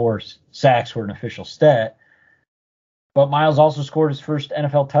did it before sacks were an official stat. But Myles also scored his first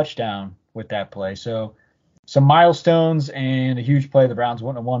NFL touchdown with that play. So some milestones and a huge play. The Browns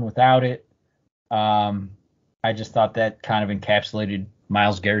wouldn't have won without it. I just thought that kind of encapsulated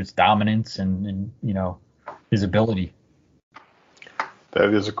Myles Garrett's dominance and his ability.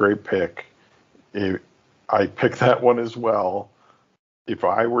 That is a great pick. I picked that one as well. If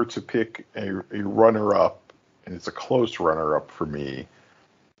I were to pick a runner-up, and it's a close runner-up for me,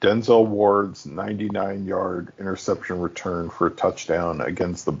 Denzel Ward's 99-yard interception return for a touchdown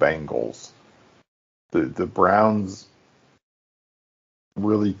against the Bengals. The Browns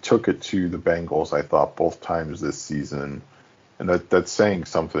really took it to the Bengals, I thought, both times this season. And that's saying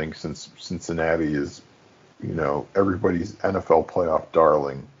something since Cincinnati is, everybody's NFL playoff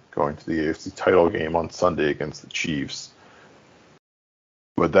darling going to the AFC title game on Sunday against the Chiefs.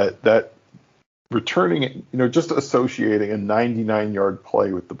 But that returning, just associating a 99-yard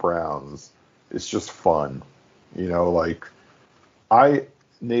play with the Browns is just fun.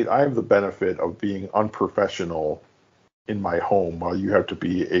 Nate, I have the benefit of being unprofessional in my home while you have to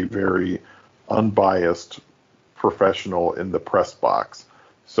be a very unbiased professional in the press box.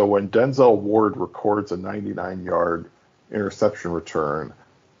 So when Denzel Ward records a 99-yard interception return,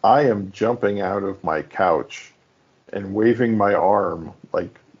 I am jumping out of my couch and waving my arm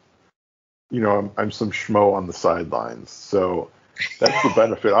like, I'm some schmo on the sidelines. So that's the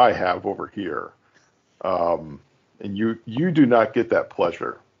benefit I have over here. And you do not get that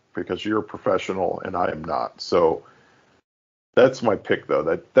pleasure because you're a professional and I am not. So that's my pick, though.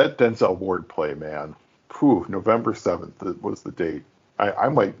 That Denzel Ward play, man. Whew, November 7th was the date. I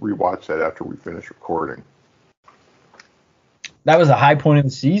might rewatch that after we finish recording. That was the high point of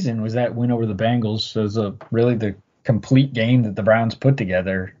the season, was that win over the Bengals. So it was really the complete game that the Browns put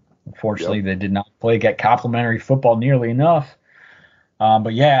together. Unfortunately, They did not get complimentary football nearly enough.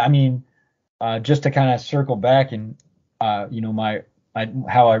 But yeah, just to kind of circle back and,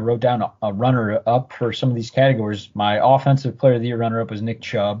 how I wrote down a runner-up for some of these categories. My offensive player of the year runner-up was Nick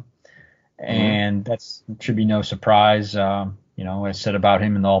Chubb, and that should be no surprise. I said about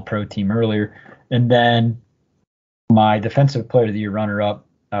him in the All-Pro team earlier. And then my defensive player of the year runner-up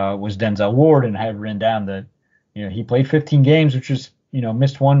was Denzel Ward, and I had written down that he played 15 games, which was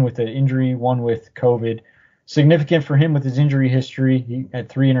missed one with an injury, one with COVID. Significant for him with his injury history. He had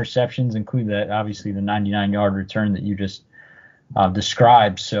 3 interceptions, including that, obviously, the 99-yard return that you just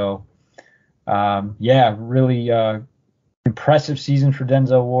described. So, really impressive season for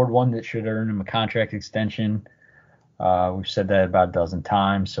Denzel Ward, one that should earn him a contract extension. We've said that about a dozen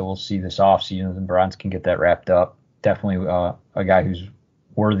times, so we'll see this offseason. The Browns can get that wrapped up. Definitely a guy who's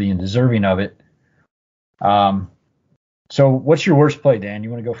worthy and deserving of it. So what's your worst play, Dan? You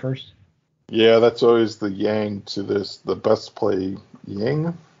want to go first? Yeah, that's always the yang to this. The best play,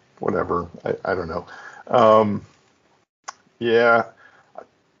 yang? Whatever. I don't know. Yeah,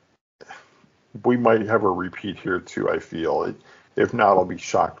 we might have a repeat here too, I feel. If not, I'll be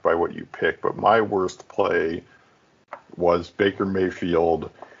shocked by what you pick. But my worst play was Baker Mayfield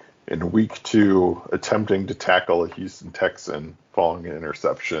in week 2 attempting to tackle a Houston Texan following an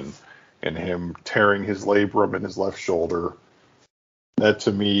interception and him tearing his labrum in his left shoulder. That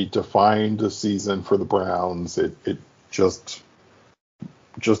to me defined the season for the Browns. It just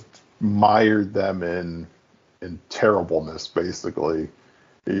mired them in terribleness, basically.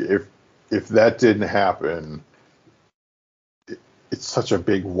 If that didn't happen, it's such a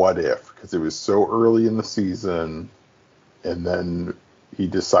big what if, because it was so early in the season, and then he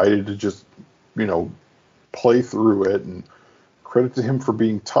decided to just, play through it, and credit to him for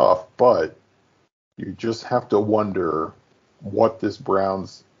being tough, but you just have to wonder what this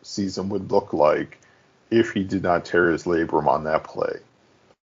Browns season would look like if he did not tear his labrum on that play.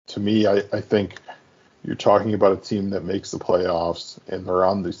 To me, I think you're talking about a team that makes the playoffs, and they're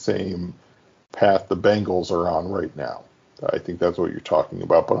on the same path the Bengals are on right now. I think that's what you're talking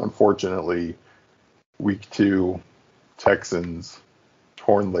about. But unfortunately, week 2, Texans,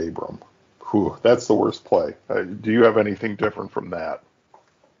 torn labrum. Whew, that's the worst play. Do you have anything different from that?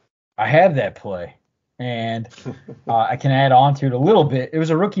 I have that play, and I can add on to it a little bit. It was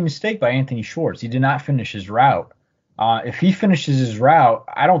a rookie mistake by Anthony Schwartz. He did not finish his route. If he finishes his route,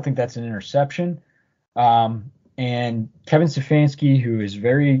 I don't think that's an interception. And Kevin Stefanski, who is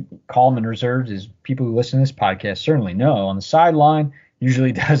very calm and reserved, as people who listen to this podcast certainly know, on the sideline,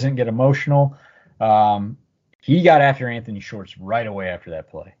 usually doesn't get emotional. He got after Anthony Schwartz right away after that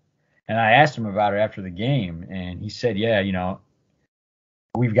play. And I asked him about it after the game, and he said, yeah,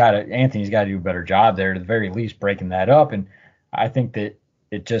 Anthony's got to do a better job there, to the very least breaking that up. And I think that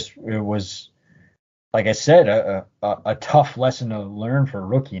it was, like I said, a tough lesson to learn for a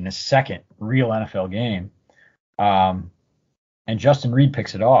rookie in his second real NFL game. And Justin Reed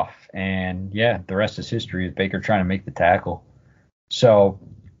picks it off. And, yeah, the rest is history with Baker trying to make the tackle. So,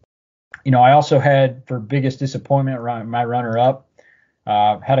 I also had, for biggest disappointment, my runner-up,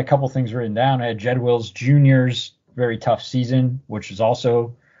 had a couple things written down. I had Jed Wills Jr.'s very tough season, which was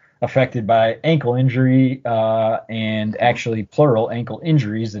also affected by ankle injury and actually plural ankle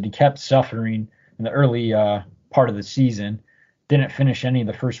injuries that he kept suffering in the early part of the season. Didn't finish any of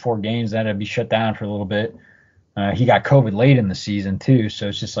the first 4 games. That had to be shut down for a little bit. He got COVID late in the season too, so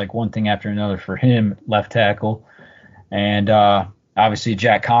it's just like one thing after another for him, left tackle. And obviously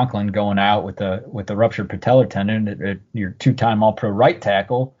Jack Conklin going out with the ruptured patellar tendon, your 2-time All-Pro right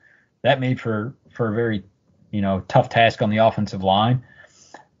tackle. That made for a very tough task on the offensive line.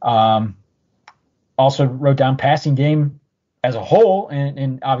 Also wrote down passing game as a whole,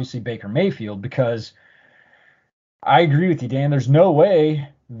 and obviously Baker Mayfield, because I agree with you, Dan. There's no way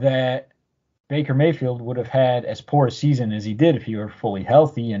that Baker Mayfield would have had as poor a season as he did if he were fully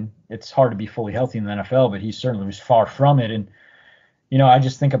healthy, and it's hard to be fully healthy in the NFL, but he certainly was far from it. And, I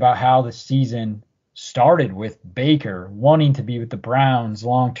just think about how the season started with Baker wanting to be with the Browns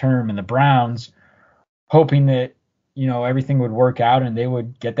long term, and the Browns hoping that, everything would work out and they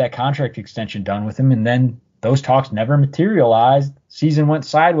would get that contract extension done with him. And then those talks never materialized. Season went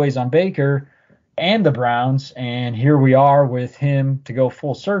sideways on Baker and the Browns, and here we are with him to go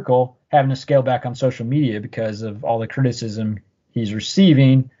full circle, having to scale back on social media because of all the criticism he's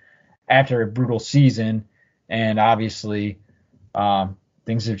receiving after a brutal season. And obviously,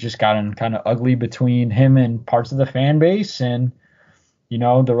 things have just gotten kind of ugly between him and parts of the fan base. And,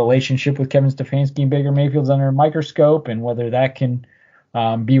 the relationship with Kevin Stefanski and Baker Mayfield's under a microscope, and whether that can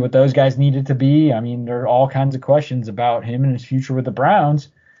be what those guys needed to be. I mean, there are all kinds of questions about him and his future with the Browns.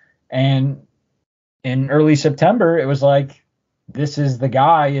 And in early September, it was like, this is the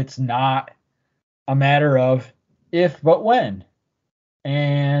guy. It's not a matter of if, but when.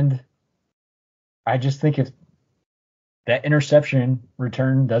 And I just think if that interception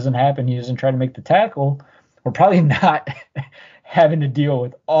return doesn't happen, he doesn't try to make the tackle, we're probably not having to deal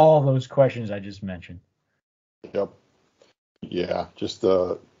with all those questions I just mentioned. Yep. Yeah, just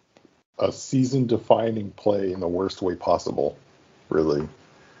a season-defining play in the worst way possible, really.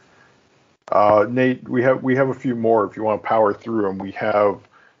 Nate, we have a few more if you want to power through them. We have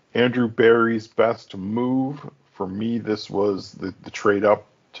Andrew Berry's best move. For me, this was the trade up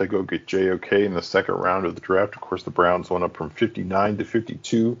to go get JOK in the second round of the draft. Of course, the Browns went up from 59 to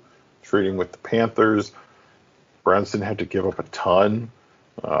 52, trading with the Panthers. Browns didn't have to give up a ton.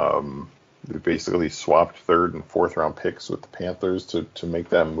 They basically swapped third and fourth round picks with the Panthers to make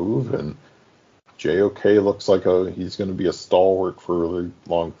that move, and JOK looks like he's going to be a stalwart for a really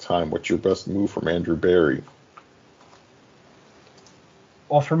long time. What's your best move from Andrew Berry?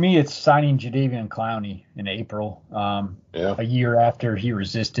 Well, for me, it's signing Jadeveon Clowney in April, a year after he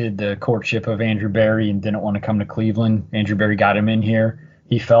resisted the courtship of Andrew Berry and didn't want to come to Cleveland. Andrew Berry got him in here.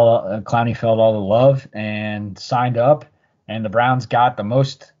 Clowney felt all the love and signed up, and the Browns got the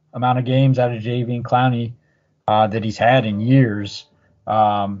most amount of games out of Jadeveon Clowney that he's had in years.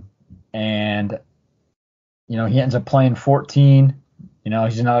 And he ends up playing 14.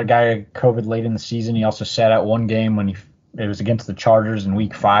 He's another guy who COVID late in the season. He also sat out one game when it was against the Chargers in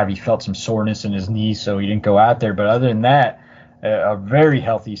Week 5. He felt some soreness in his knee, so he didn't go out there. But other than that, a very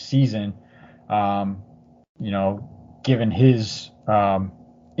healthy season, given his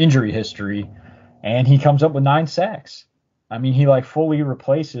injury history. And he comes up with 9 sacks. I mean, he fully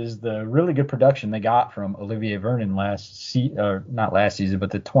replaces the really good production they got from Olivier Vernon not last season,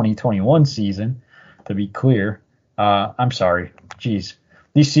 but the 2021 season, to be clear. I'm sorry. Jeez.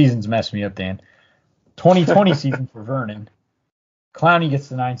 These seasons mess me up, Dan. 2020 season for Vernon. Clowney gets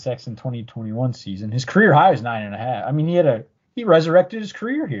the 9 sacks in 2021 season. His career high is 9.5. I mean, he resurrected his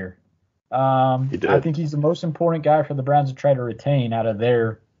career here. He did. I think he's the most important guy for the Browns to try to retain out of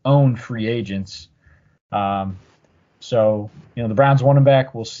their own free agents. So, the Browns want him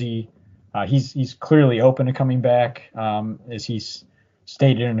back. We'll see. He's clearly open to coming back, as he's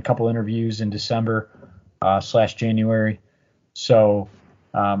stated in a couple interviews in December / January. So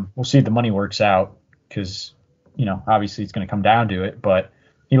we'll see if the money works out because, obviously it's going to come down to it. But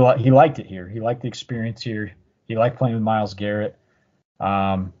he liked it here. He liked the experience here. He liked playing with Myles Garrett.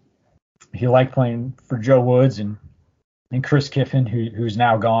 He liked playing for Joe Woods and Chris Kiffin, who's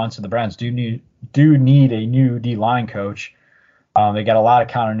now gone. So the Browns do need a new D-line coach. They got a lot of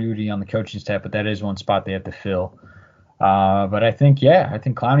continuity on the coaching staff, but that is one spot they have to fill. But I think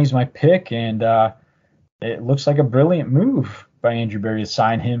Clowney's my pick, and it looks like a brilliant move by Andrew Berry to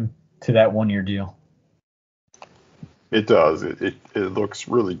sign him to that 1-year deal. It does. It looks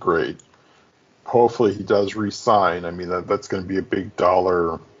really great. Hopefully he does re-sign. I mean, that's going to be a big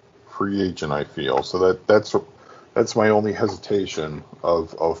dollar free agent, I feel. So that's my only hesitation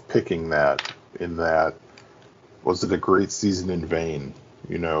of picking that, in that, was it a great season in vain?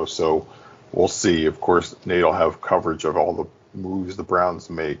 So we'll see. Of course, Nate will have coverage of all the moves the Browns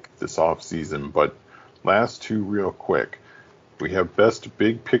make this offseason. But last two real quick. We have best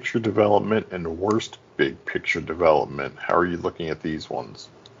big picture development and worst big picture development. How are you looking at these ones?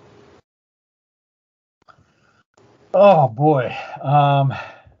 Oh, boy.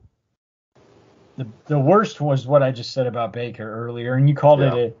 The worst was what I just said about Baker earlier, and you called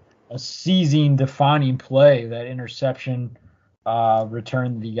it a season-defining play, that interception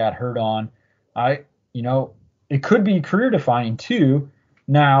return that he got hurt on. It could be career-defining too.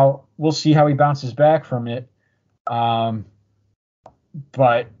 Now, we'll see how he bounces back from it.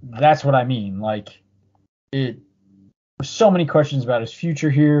 But that's what I mean. There's so many questions about his future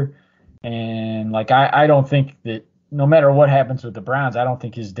here, and I don't think that, no matter what happens with the Browns, I don't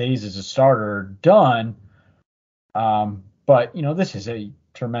think his days as a starter are done. But this is a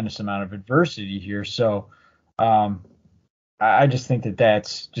tremendous amount of adversity here. So I just think that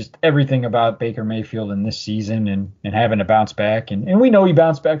that's just everything about Baker Mayfield in this season and having to bounce back. And we know he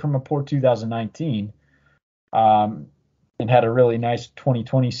bounced back from a poor 2019 and had a really nice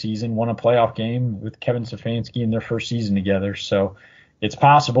 2020 season, won a playoff game with Kevin Stefanski in their first season together. So it's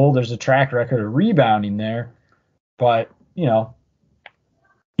possible. There's a track record of rebounding there. But,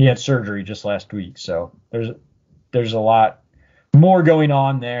 he had surgery just last week. So there's a lot more going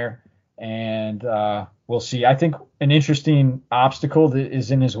on there. And we'll see. I think an interesting obstacle that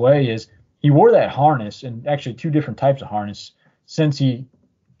is in his way is he wore that harness, and actually 2 different types of harness, since he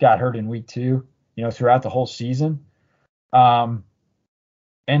got hurt in week 2, throughout the whole season. And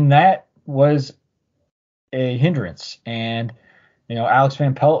that was a hindrance. And, Alex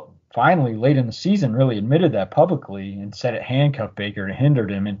Van Pelt finally late in the season really admitted that publicly and said it handcuffed Baker and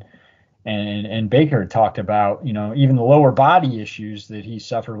hindered him. And Baker talked about, even the lower body issues that he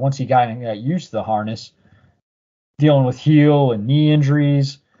suffered once he got used to the harness, dealing with heel and knee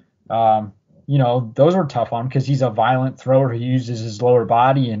injuries. Those were tough on him because he's a violent thrower who uses his lower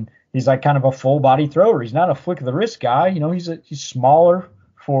body, and he's kind of a full body thrower. He's not a flick of the wrist guy. He's smaller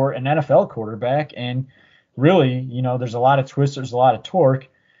for an NFL quarterback, and really, there's a lot of twist, there's a lot of torque.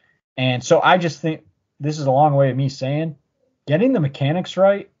 And so I just think this is a long way of me saying getting the mechanics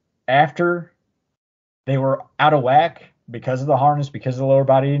right after they were out of whack because of the harness, because of the lower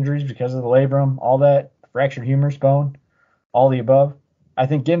body injuries, because of the labrum, all that fractured humerus bone, all the above. I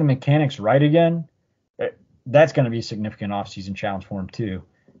think getting the mechanics right again, that's going to be a significant offseason challenge for him too.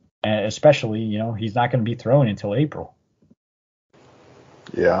 And especially, he's not going to be throwing until April.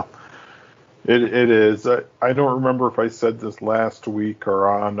 Yeah, it is. I don't remember if I said this last week or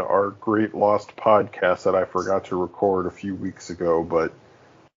on our Great Lost podcast that I forgot to record a few weeks ago, but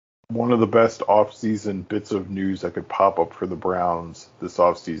one of the best offseason bits of news that could pop up for the Browns this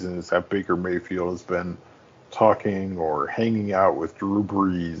offseason is that Baker Mayfield has been talking or hanging out with Drew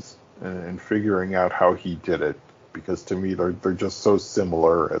Brees and figuring out how he did it, because to me they're just so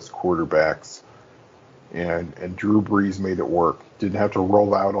similar as quarterbacks, and Drew Brees made it work. Didn't have to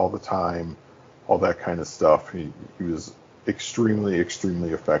roll out all the time, all that kind of stuff. He was extremely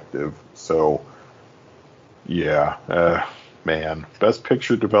effective. So yeah, man, best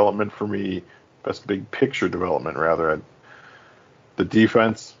picture development for me, best big picture development rather. The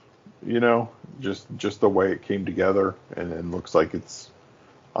defense, just the way it came together, and looks like it's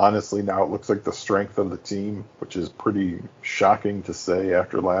honestly now it looks like the strength of the team, which is pretty shocking to say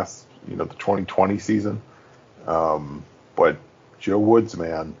after last, the 2020 season. But Joe Woods,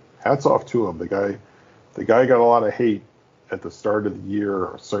 man, hats off to him. The guy got a lot of hate at the start of the year,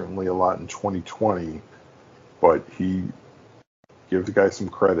 certainly a lot in 2020, but he give the guy some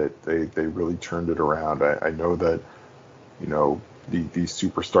credit. They really turned it around. I know that, these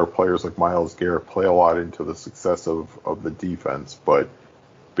superstar players like Myles Garrett play a lot into the success of the defense, but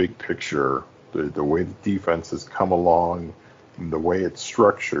big picture, the way the defense has come along and the way it's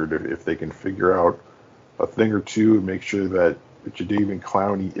structured, if they can figure out a thing or two and make sure that Jadeveon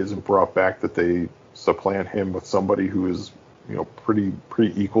Clowney isn't brought back, that they supplant him with somebody who is, pretty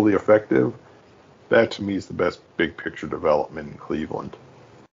equally effective, that to me is the best big picture development in Cleveland.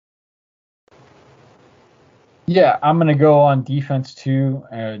 Yeah, I'm going to go on defense too,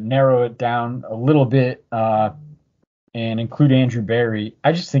 narrow it down a little bit, and include Andrew Berry.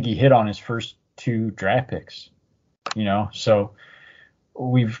 I just think he hit on his first 2 draft picks, so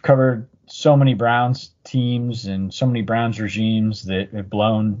we've covered so many Browns teams and so many Browns regimes that have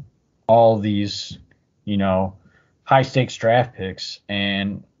blown all these, high stakes draft picks.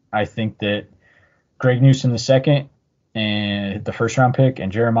 And I think that Greg Newsome, the second, and the first round pick,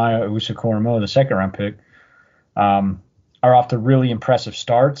 and Jeremiah Owusu-Koramoah, the second round pick, are off to really impressive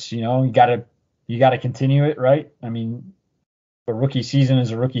starts. You gotta continue it, right? I mean, a rookie season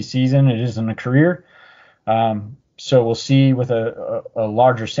is a rookie season. It isn't a career. So we'll see with a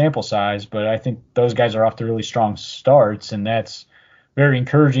larger sample size, but I think those guys are off to really strong starts, and that's very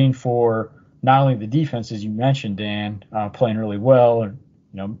encouraging for not only the defense, as you mentioned, Dan, playing really well and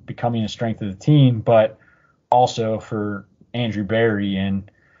becoming a strength of the team, but also for Andrew Berry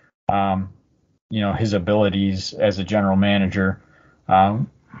and his abilities as a general manager,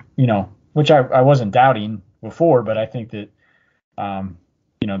 which I wasn't doubting before, but I think that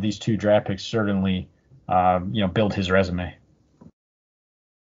these 2 draft picks certainly build his resume.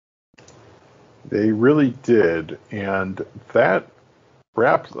 They really did, and that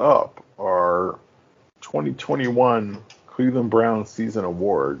wraps up our 2021 Cleveland Browns season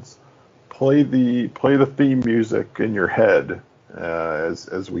awards. Play the theme music in your head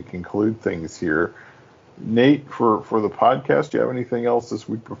as we conclude things here. Nate, for the podcast, do you have anything else this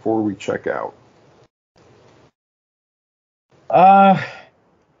week before we check out?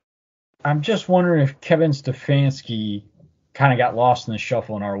 I'm just wondering if Kevin Stefanski kind of got lost in the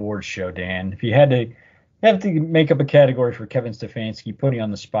shuffle in our awards show, Dan. If you had to make up a category for Kevin Stefanski, putting you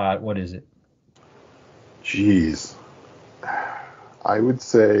on the spot, what is it? Jeez. I would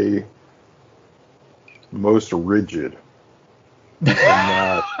say most rigid.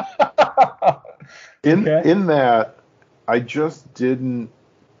 In that I just didn't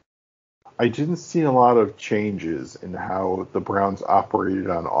see a lot of changes in how the Browns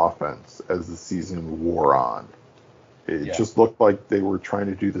operated on offense as the season wore on. It just looked like they were trying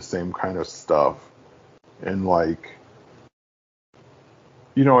to do the same kind of stuff. And I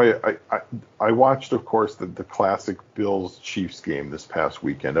watched, of course, the classic Bills-Chiefs game this past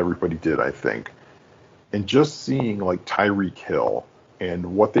weekend. Everybody did, I think. And just seeing Tyreek Hill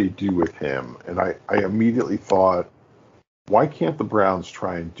and what they do with him, and I immediately thought, why can't the Browns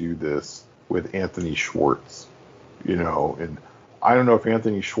try and do this with Anthony Schwartz? And I don't know if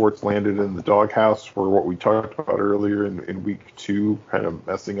Anthony Schwartz landed in the doghouse for what we talked about earlier in week 2, kind of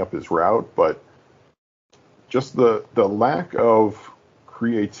messing up his route, but just the lack of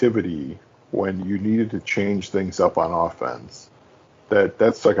creativity when you needed to change things up on offense,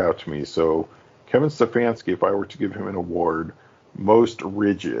 that stuck out to me. So Kevin Stefanski, if I were to give him an award, most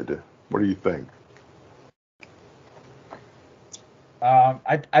rigid, what do you think?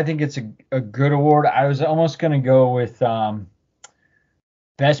 I think it's a good award. I was almost going to go with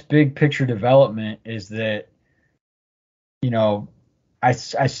best big picture development. Is that,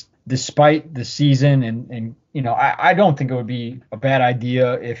 I despite the season and I don't think it would be a bad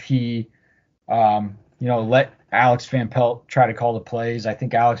idea if he let Alex Van Pelt try to call the plays. I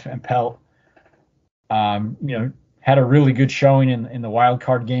think Alex Van Pelt had a really good showing in the wild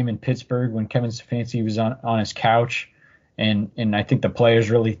card game in Pittsburgh when Kevin Stefanski was on his couch, and I think the players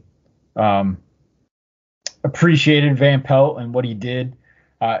really appreciated Van Pelt and what he did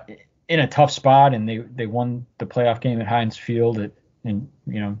in a tough spot, and they won the playoff game at Heinz Field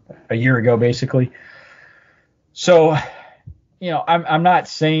a year ago basically. So I'm not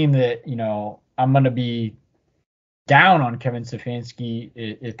saying that I'm going to be down on Kevin Stefanski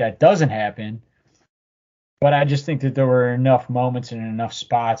if that doesn't happen. But I just think that there were enough moments and enough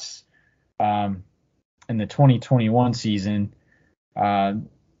spots in the 2021 season that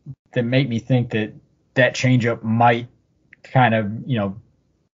make me think that changeup might kind of,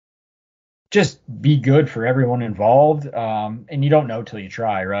 just be good for everyone involved. And you don't know till you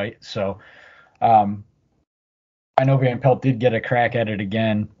try, right? So I know Van Pelt did get a crack at it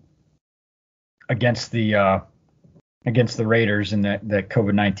again against the Raiders in that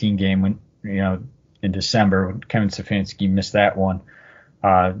COVID-19 game when, in December when Kevin Stefanski missed that one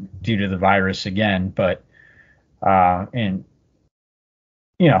due to the virus again. But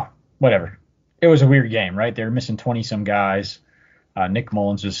whatever. It was a weird game, right? They were missing 20-some guys. Nick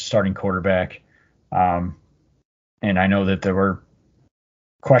Mullins was starting quarterback. And I know that there were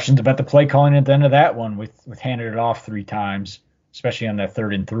questions about the play calling at the end of that one with handing it off 3 times, especially on that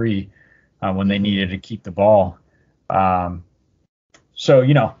 3rd and 3 when they needed to keep the ball.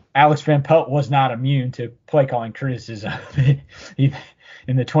 So, Alex Van Pelt was not immune to play calling criticism in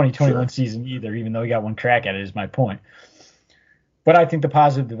the 2021 season either, even though he got one crack at it, is my point. But I think the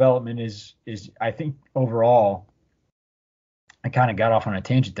positive development is I think overall, I kind of got off on a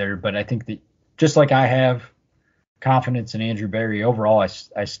tangent there, but I think that just like I have confidence in Andrew Berry, overall, I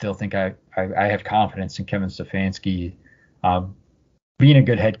still think I have confidence in Kevin Stefanski being a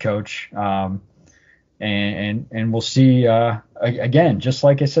good head coach. And we'll see, again, just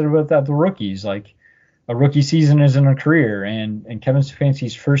like I said about the rookies, like a rookie season isn't a career. And Kevin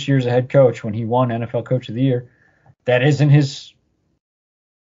Stefanski's first year as a head coach, when he won NFL Coach of the Year, that isn't his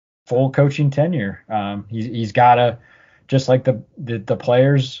full coaching tenure. He's got to, just like the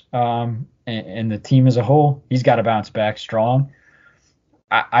players and the team as a whole, he's got to bounce back strong.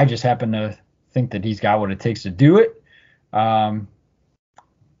 I just happen to think that he's got what it takes to do it.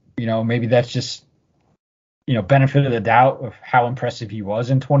 Maybe that's just, benefit of the doubt of how impressive he was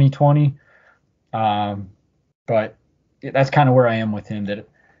in 2020. But that's kind of where I am with him, that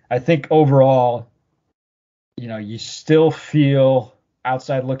I think overall, you still feel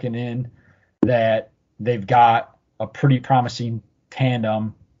outside looking in that they've got a pretty promising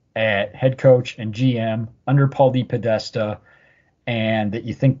tandem at head coach and GM under Paul DePodesta, and that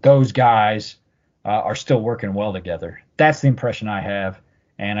you think those guys are still working well together. That's the impression I have,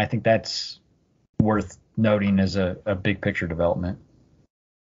 and I think that's worth noting as a big picture development.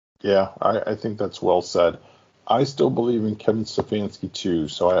 Yeah, I think that's well said. I still believe in Kevin Stefanski too,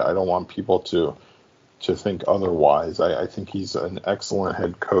 so I don't want people to think otherwise. I think he's an excellent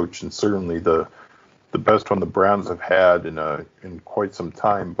head coach, and certainly the best one the Browns have had in quite some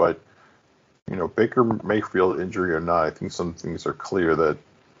time. But Baker Mayfield injury or not, I think some things are clear that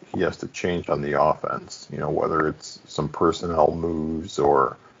he has to change on the offense. Whether it's some personnel moves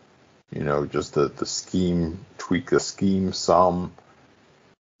or just the scheme, tweak the scheme some.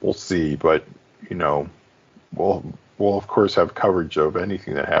 We'll see, but we'll of course have coverage of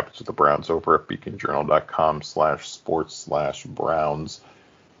anything that happens with the Browns over at beaconjournal.com/sports/Browns.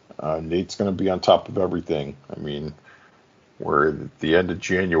 Nate's going to be on top of everything. I mean, we're at the end of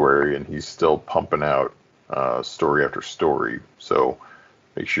January and he's still pumping out story after story. So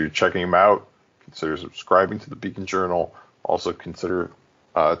make sure you're checking him out. Consider subscribing to the Beacon Journal. Also consider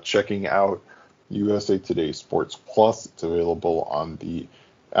checking out USA Today Sports Plus. It's available on the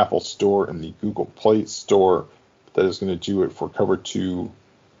Apple Store and the Google Play Store. That is going to do it for Cover 2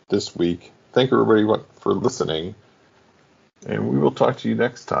 this week. Thank everybody for listening, and we will talk to you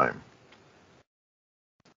next time.